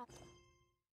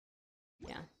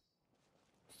 Yeah.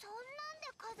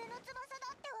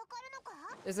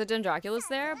 There's a Dendroculus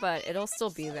there, but it'll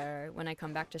still be there when I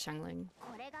come back to Shengling.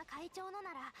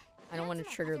 I don't want to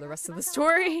trigger the rest of the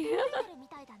story.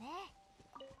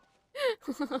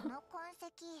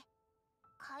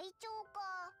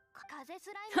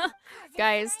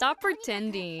 Guys, stop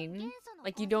pretending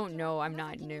like you don't know I'm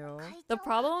not new. The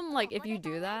problem, like, if you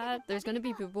do that, there's gonna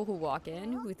be people who walk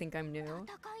in who think I'm new.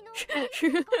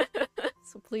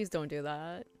 So please don't do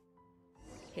that.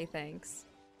 Okay, thanks.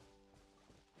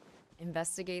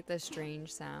 Investigate the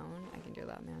strange sound. I can do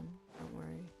that, man. Don't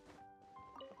worry.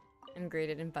 I'm great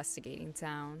at investigating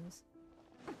sounds.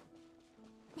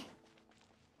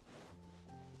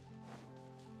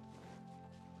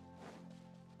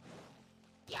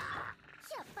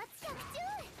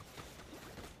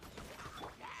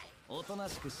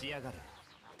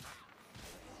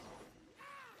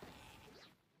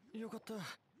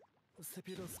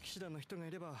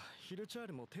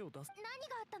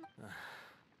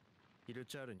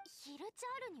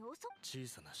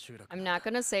 I'm not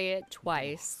gonna say it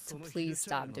twice, so please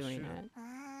stop doing it.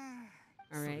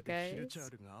 Alright, guys?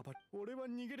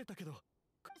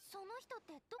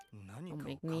 Don't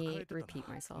make me repeat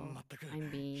myself. I'm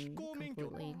being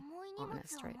completely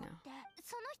honest right now.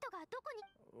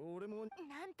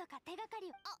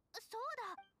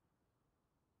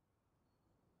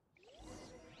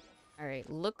 Alright,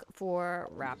 look for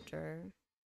Raptor.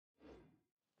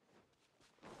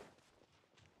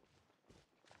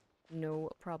 No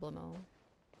problemo.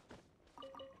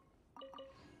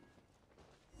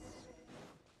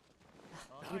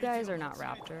 You guys are not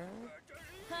Raptor.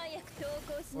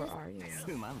 Where are you?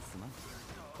 Suman.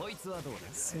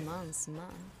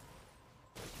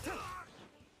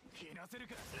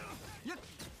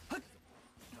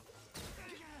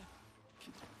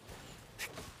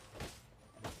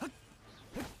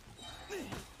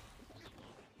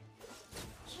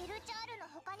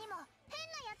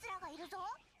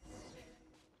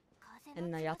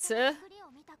 And Nayatsu?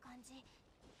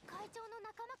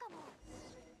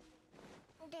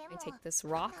 I take this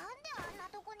rock.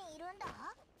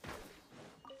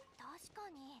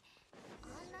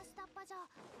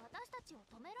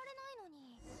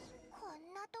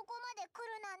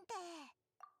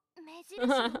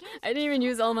 I didn't even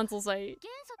use elemental sight.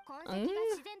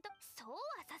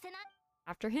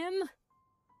 After him?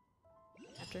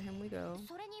 After him we go.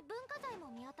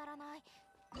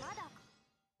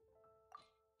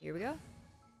 Here we go.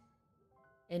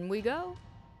 In we go.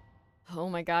 Oh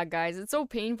my god, guys, it's so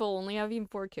painful only having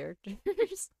 4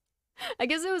 characters. I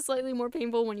guess it was slightly more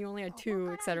painful when you only had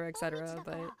 2, etc, etc,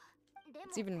 but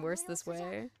it's even worse this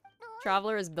way.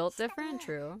 Traveler is built different?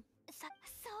 True.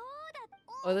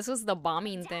 Oh, this was the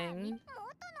bombing thing.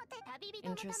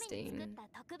 Interesting.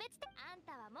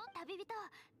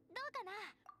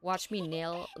 Watch me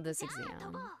nail this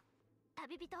exam.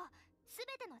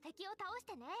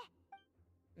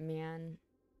 Man.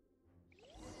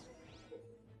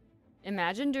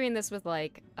 Imagine doing this with,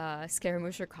 like,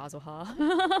 Scaramouche or Kazuha.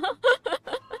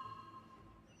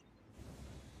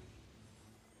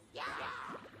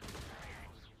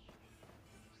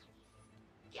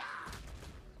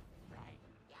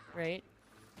 Right?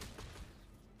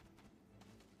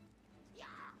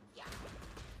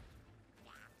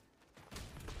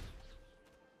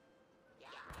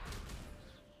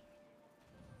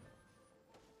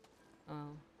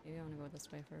 Oh, maybe I want to go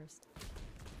this way first.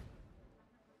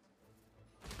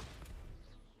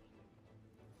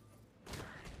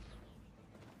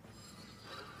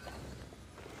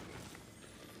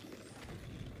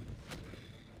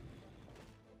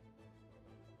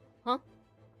 Huh?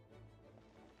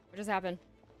 What just happened?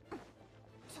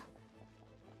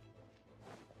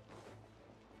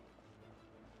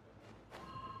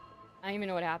 I don't even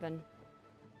know what happened.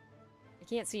 I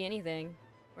can't see anything.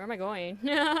 Where am I going?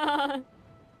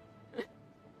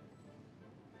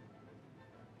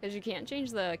 Because you can't change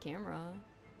the camera.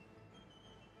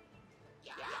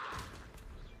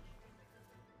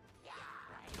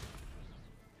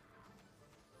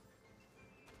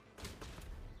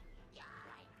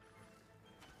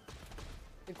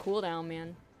 The cooldown,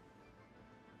 man.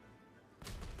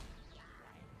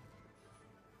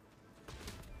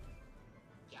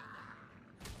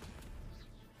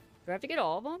 Do I have to get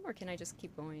all of them, or can I just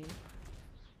keep going?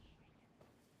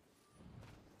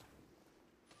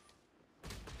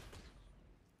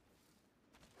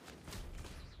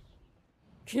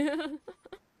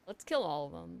 Let's kill all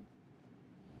of them.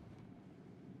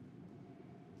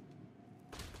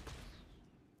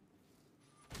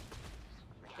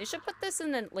 They should put this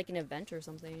in like an event or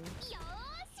something.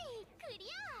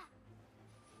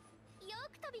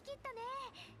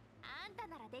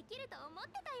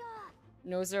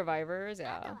 No survivors?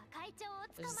 Yeah.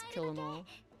 Just kill them all.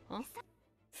 Huh?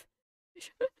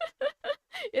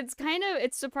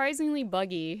 It's surprisingly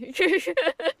buggy.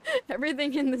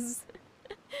 Everything in this is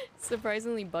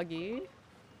surprisingly buggy.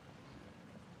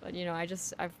 But you know, I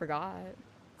forgot.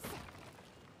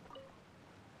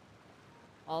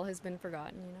 All has been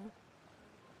forgotten, you know?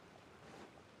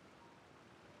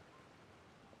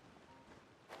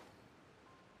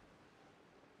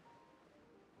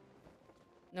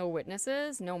 No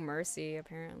witnesses? No mercy,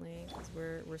 apparently. Because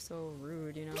we're so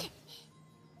rude, you know?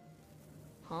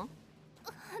 Huh?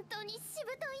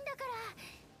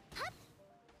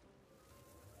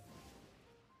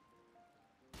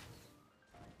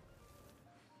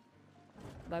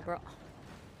 Bye, bro.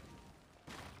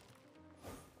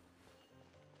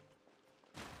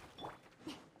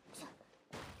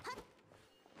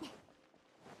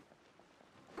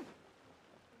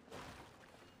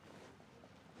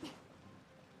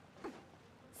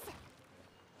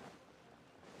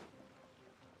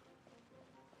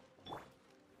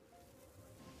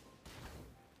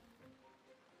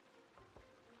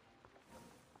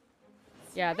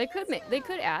 Yeah, they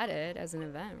could add it as an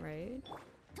event, right?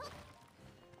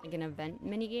 Like an event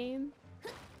minigame.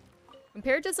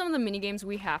 Compared to some of the minigames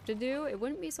we have to do, it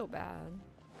wouldn't be so bad.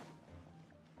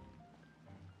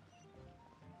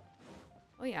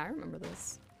 Oh yeah, I remember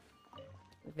this.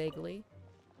 Vaguely.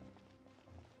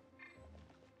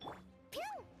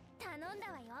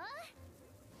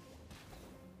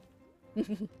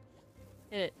 Hit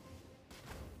it.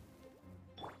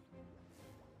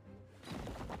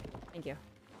 Thank you.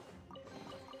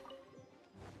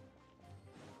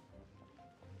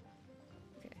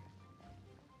 Okay.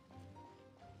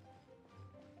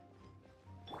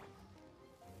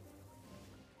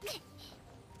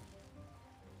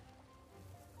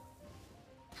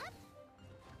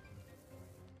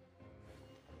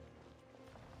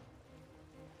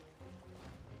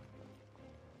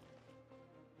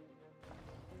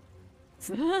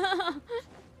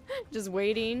 Just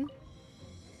waiting.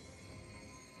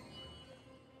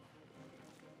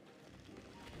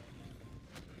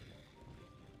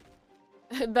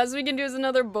 Best we can do is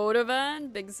another boat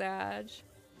event. Big Sag.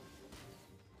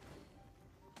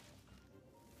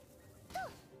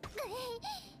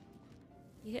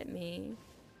 He hit me.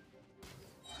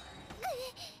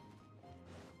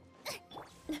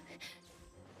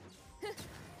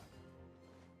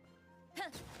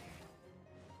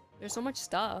 There's so much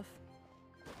stuff.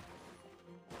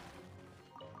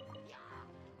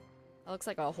 That looks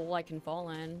like a hole I can fall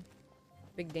in.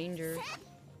 Big danger.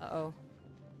 Uh-oh.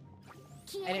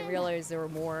 I didn't realize there were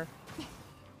more.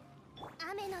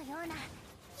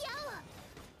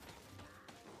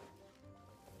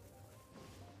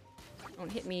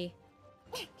 Don't hit me.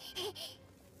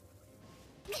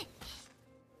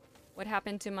 What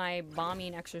happened to my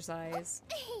bombing exercise?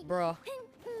 Bruh.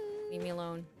 Leave me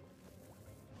alone.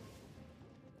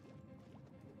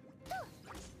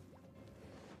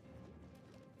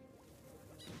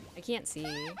 I can't see.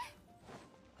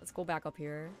 Let's go back up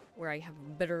here where I have a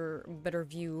better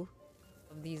view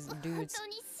of these dudes.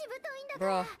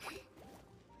 Bruh.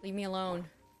 Leave me alone.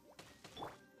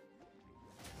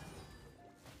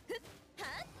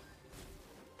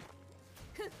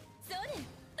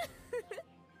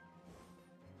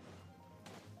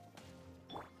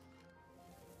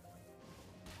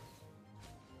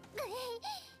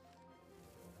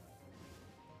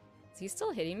 Is he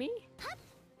still hitting me?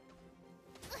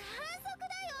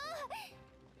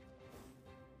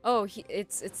 Oh,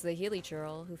 it's the Healy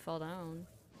Churl who fell down.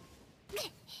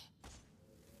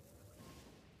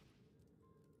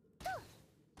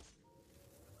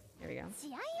 There we go.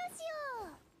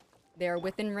 They're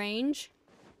within range.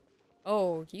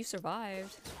 Oh, you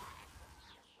survived.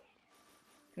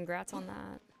 Congrats on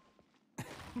that.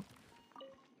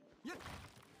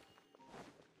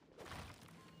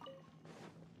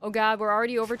 Oh god, we're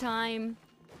already over time.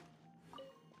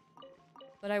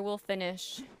 But I will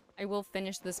finish. I will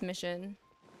finish this mission.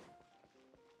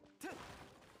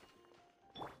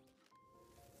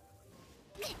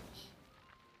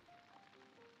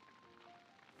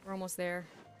 We're almost there.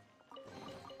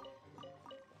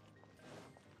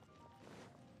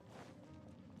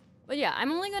 But yeah,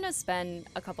 I'm only gonna spend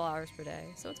a couple hours per day,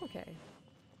 so it's okay.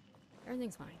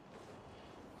 Everything's fine.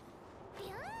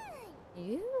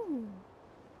 You.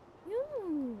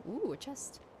 Ooh, a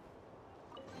chest.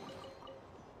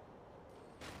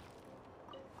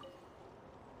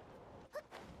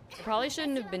 I probably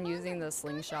shouldn't have been using the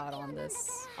slingshot on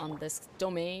this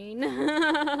domain.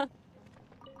 There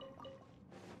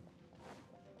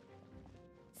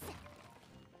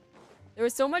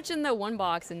was so much in the one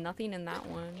box and nothing in that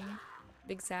one.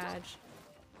 Big Sag.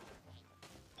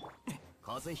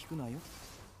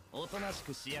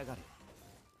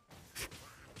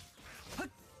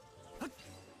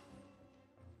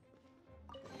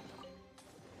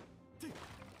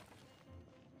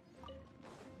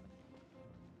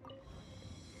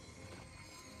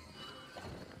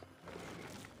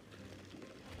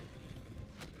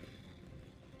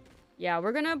 Yeah,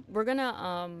 we're gonna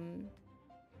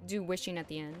do wishing at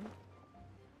the end.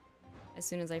 As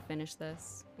soon as I finish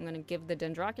this, I'm gonna give the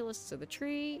Dendroculus to the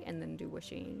tree and then do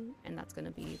wishing, and that's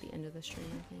gonna be the end of the stream,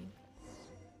 I think.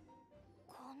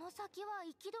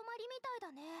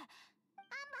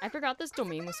 I forgot this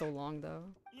domain was so long though.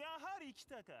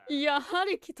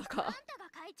 Yahari kitaka.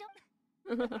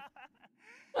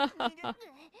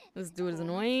 This dude is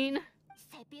annoying.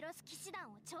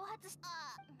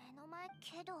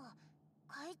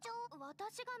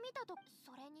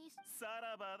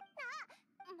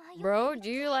 Bro, do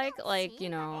you like, you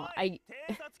know, I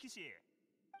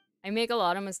make a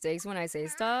lot of mistakes when I say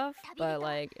stuff, but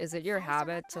like, is it your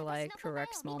habit to like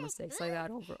correct small mistakes like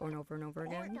that over and over and over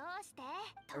again?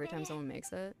 Every time someone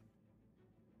makes it?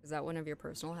 Is that one of your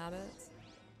personal habits?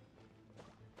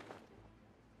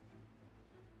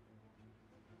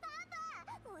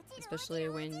 Especially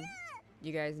when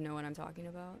you guys know what I'm talking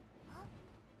about.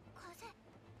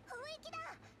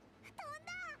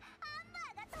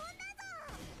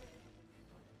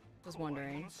 Just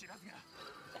wondering.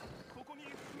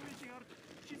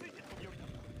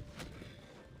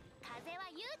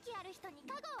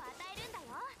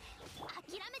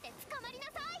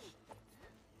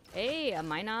 Hey, a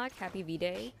Minok, happy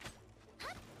V-Day.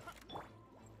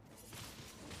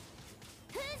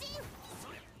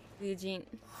 Fujin.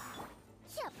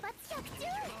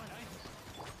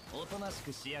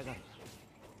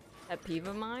 That peeve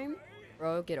of mine?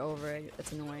 Bro, get over it.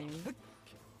 It's annoying.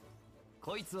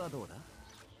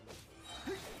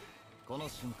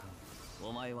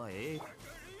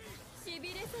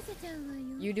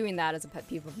 You doing that is a pet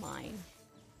peeve of mine.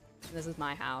 This is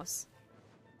my house.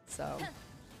 So,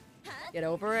 get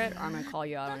over it, or I'm gonna call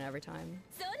you out on it every time.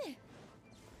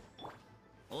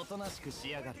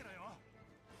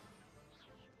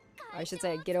 I should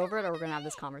say, get over it, or we're gonna have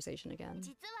this conversation again.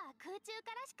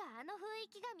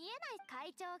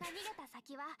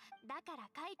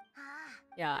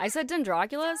 Yeah, I said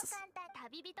Dendroculus.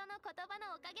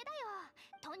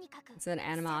 It's an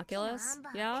Animalculus,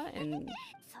 yeah, and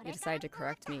he decided to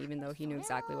correct me even though he knew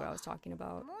exactly what I was talking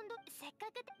about.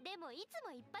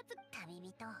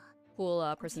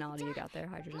 Cool personality you got there,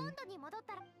 Hydrogen.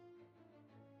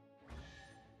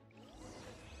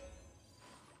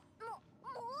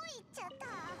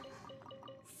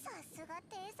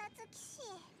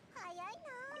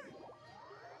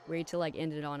 Way to like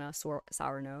end it on a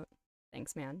sour note.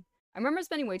 Thanks, man. I remember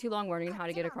spending way too long learning how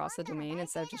to get across the domain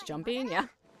instead of just jumping. Yeah.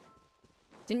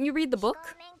 Didn't you read the book?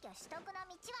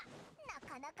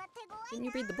 Didn't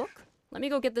you read the book? Let me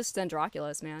go get this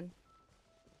Dendroculus, man.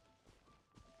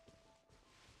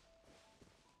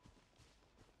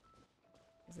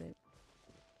 Is it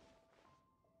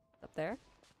up there?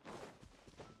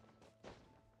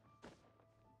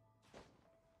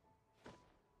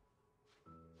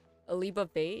 A leap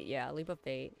of fate? Yeah, a leap of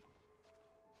fate.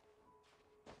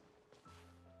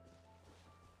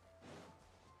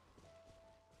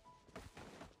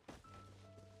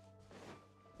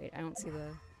 Wait, I don't see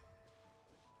the...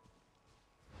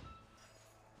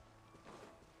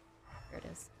 There it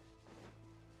is.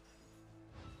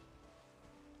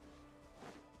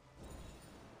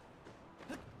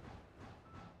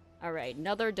 Alright,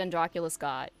 another Dendroculus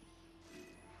got.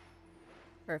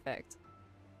 Perfect.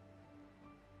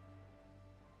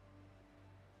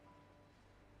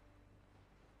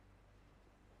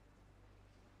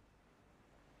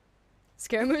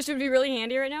 Scaramouche would be really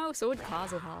handy right now, so would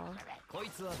Kazuha.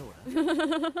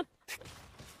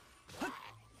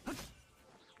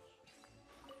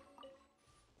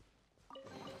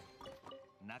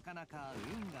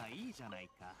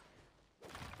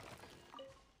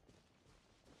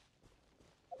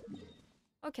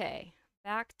 Okay,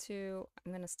 back to...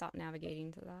 I'm gonna stop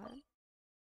navigating to that.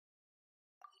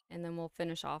 And then we'll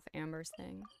finish off Amber's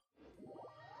thing.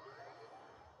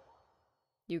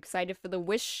 You excited for the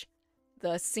wish?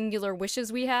 The singular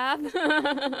wishes we have?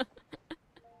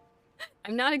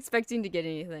 I'm not expecting to get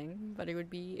anything, but it'd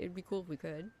be cool if we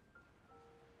could.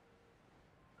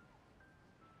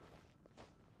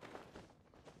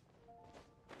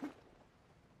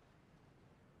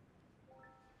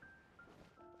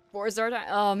 4-star time.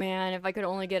 Oh man, if I could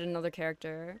only get another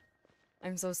character.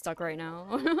 I'm so stuck right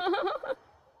now.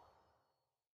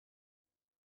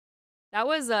 That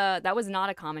was not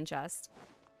a common chest.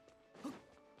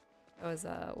 That was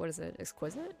what is it?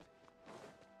 Exquisite?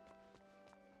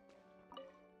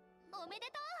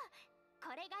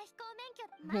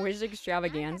 Wish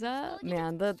extravaganza?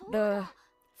 Man, the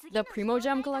primo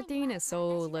gem collecting is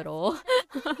so little.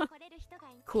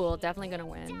 Cool, definitely gonna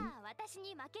win.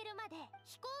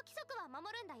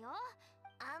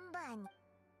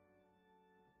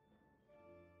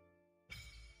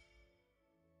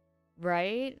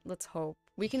 Right? Let's hope.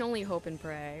 We can only hope and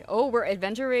pray. Oh, we're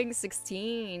adventure rank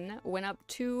 16. Went up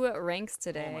 2 ranks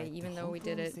today, even though we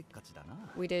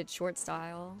did short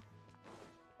style.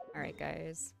 Alright,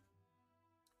 guys.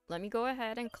 Let me go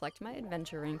ahead and collect my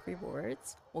adventure rank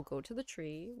rewards. We'll go to the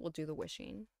tree. We'll do the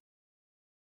wishing.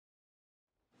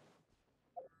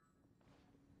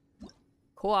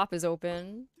 Co-op is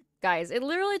open. Guys, it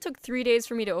literally took 3 days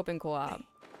for me to open co-op.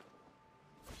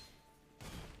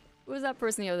 Who was that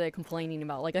person the other day complaining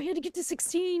about? Like, I had to get to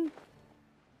 16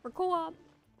 for co-op.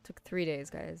 Took 3 days,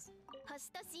 guys.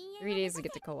 3 days to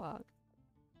get to co-op.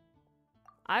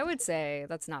 I would say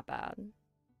that's not bad.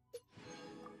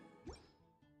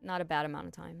 Not a bad amount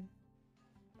of time.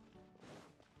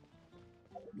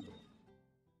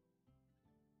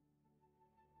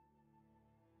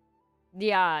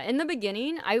 Yeah, in the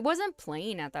beginning, I wasn't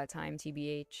playing at that time,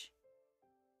 TBH.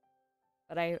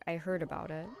 But I heard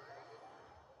about it.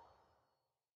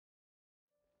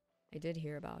 I did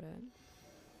hear about it.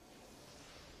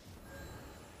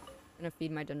 I'm gonna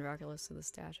feed my Dendroculus to the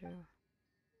statue.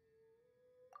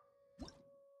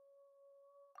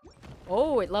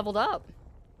 Oh, it leveled up!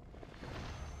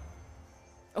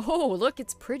 Oh, look,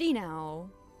 it's pretty now.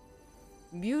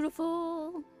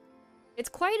 Beautiful. It's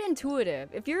quite intuitive.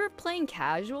 If you're playing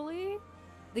casually,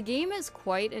 the game is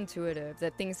quite intuitive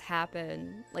that things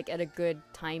happen, like, at a good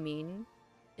timing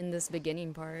in this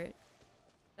beginning part.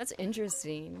 That's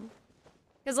interesting.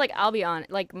 Because, like, I'll be honest,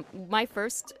 like, my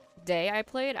first day I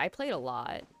played a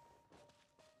lot.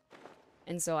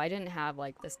 And so I didn't have,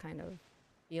 like, this kind of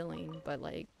feeling. But,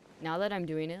 like, now that I'm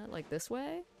doing it, like, this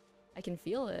way, I can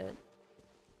feel it.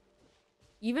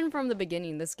 Even from the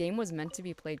beginning, this game was meant to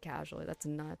be played casually. That's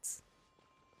nuts.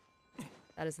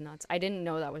 That is nuts. I didn't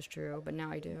know that was true, but now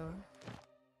I do.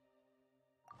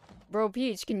 Bro,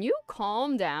 Peach, can you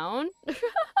calm down?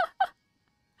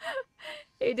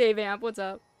 Hey, Dave Amp, what's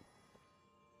up?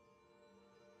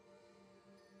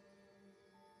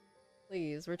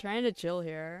 Please, we're trying to chill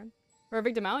here.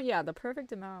 Perfect amount? Yeah, the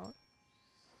perfect amount.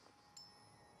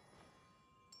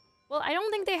 Well, I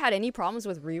don't think they had any problems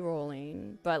with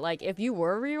re-rolling, but like if you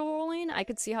were re-rolling, I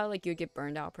could see how like you'd get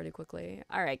burned out pretty quickly.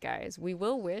 All right, guys, we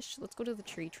will wish. Let's go to the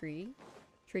tree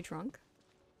trunk.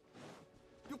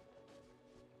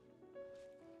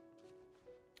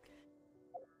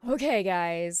 Okay,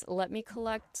 guys, let me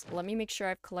make sure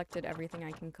I've collected everything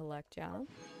I can collect, yeah?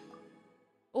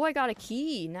 Oh, I got a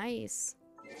key, nice.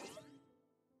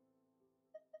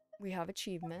 We have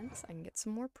achievements. I can get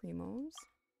some more primos.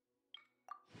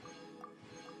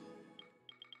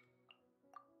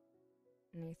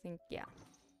 And I think, yeah.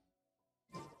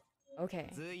 Okay,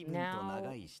 now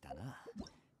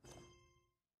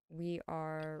we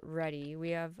are ready. We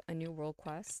have a new world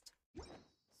quest.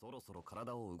 I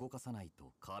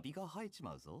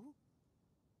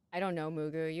don't know,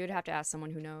 Mugu. You'd have to ask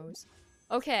someone who knows.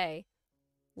 Okay,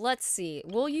 let's see.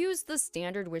 We'll use the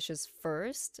standard wishes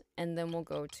first, and then we'll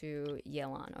go to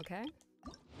Yelan, okay?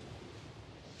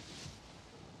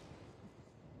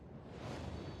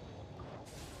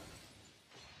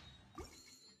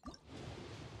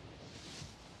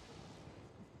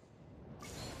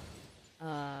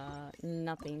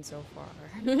 Nothing so far.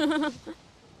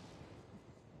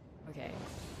 Okay.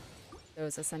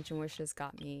 Those ascension wishes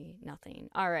got me nothing.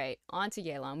 Alright, on to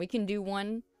Yelan. We can do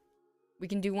one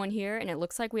here, and it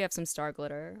looks like we have some star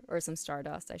glitter. Or some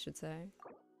stardust, I should say.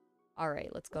 Alright,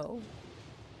 let's go.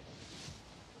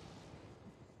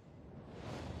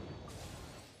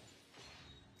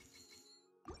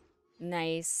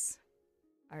 Nice.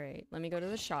 Alright, let me go to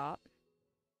the shop.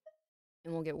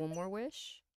 And we'll get one more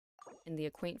wish. And the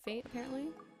acquaint fate, apparently.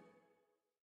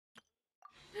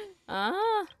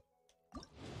 Ah!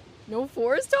 No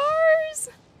 4 stars?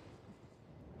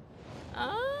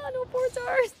 Ah, no 4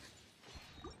 stars.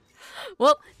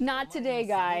 Well, not today,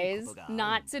 guys.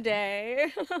 Not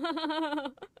today.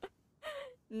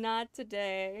 Not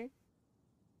today.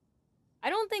 I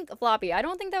don't think, Floppy, I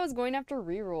don't think that was going after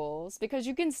rerolls because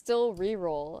you can still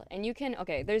reroll and you can,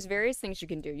 okay, there's various things you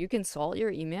can do. You can salt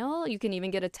your email, you can even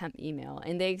get a temp email,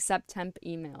 and they accept temp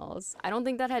emails. I don't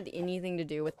think that had anything to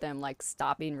do with them like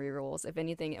stopping rerolls. If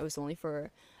anything, it was only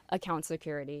for account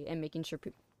security and making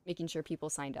sure people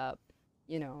signed up,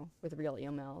 you know, with real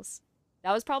emails.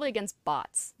 That was probably against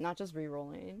bots, not just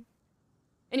rerolling.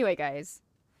 Anyway, guys.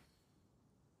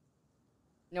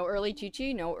 No early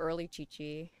Chi-Chi, no early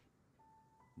Chi-Chi.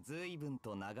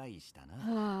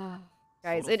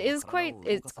 Guys, it's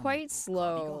quite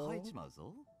slow.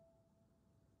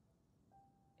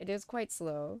 It is quite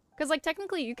slow. Because, like,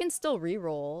 technically, you can still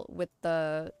re-roll with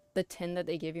the tin that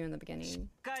they give you in the beginning.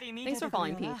 Thanks for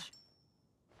following, Peach.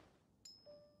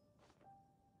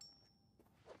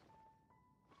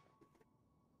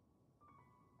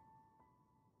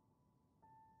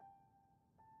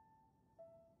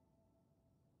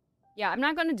 Yeah, I'm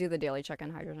not going to do the daily check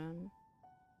on hydrogen.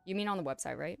 You mean on the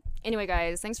website, right? Anyway,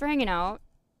 guys, thanks for hanging out.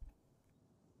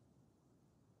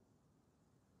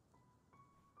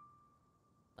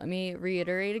 Let me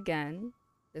reiterate again.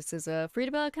 This is a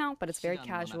free-to-play account, but it's very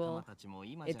casual.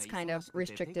 It's kind of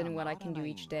restricted in what I can do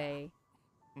each day.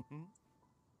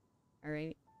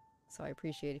 Alright? So I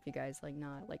appreciate if you guys, like,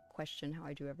 not, like, question how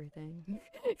I do everything.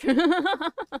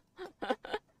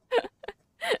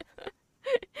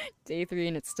 Day 3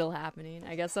 and it's still happening.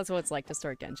 I guess that's what it's like to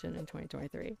start Genshin in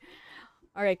 2023.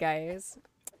 Alright, guys.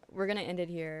 We're gonna end it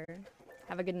here.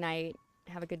 Have a good night.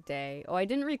 Have a good day. Oh, I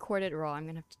didn't record it raw. I'm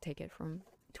gonna have to take it from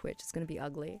Twitch. It's gonna be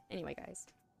ugly. Anyway, guys.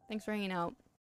 Thanks for hanging out.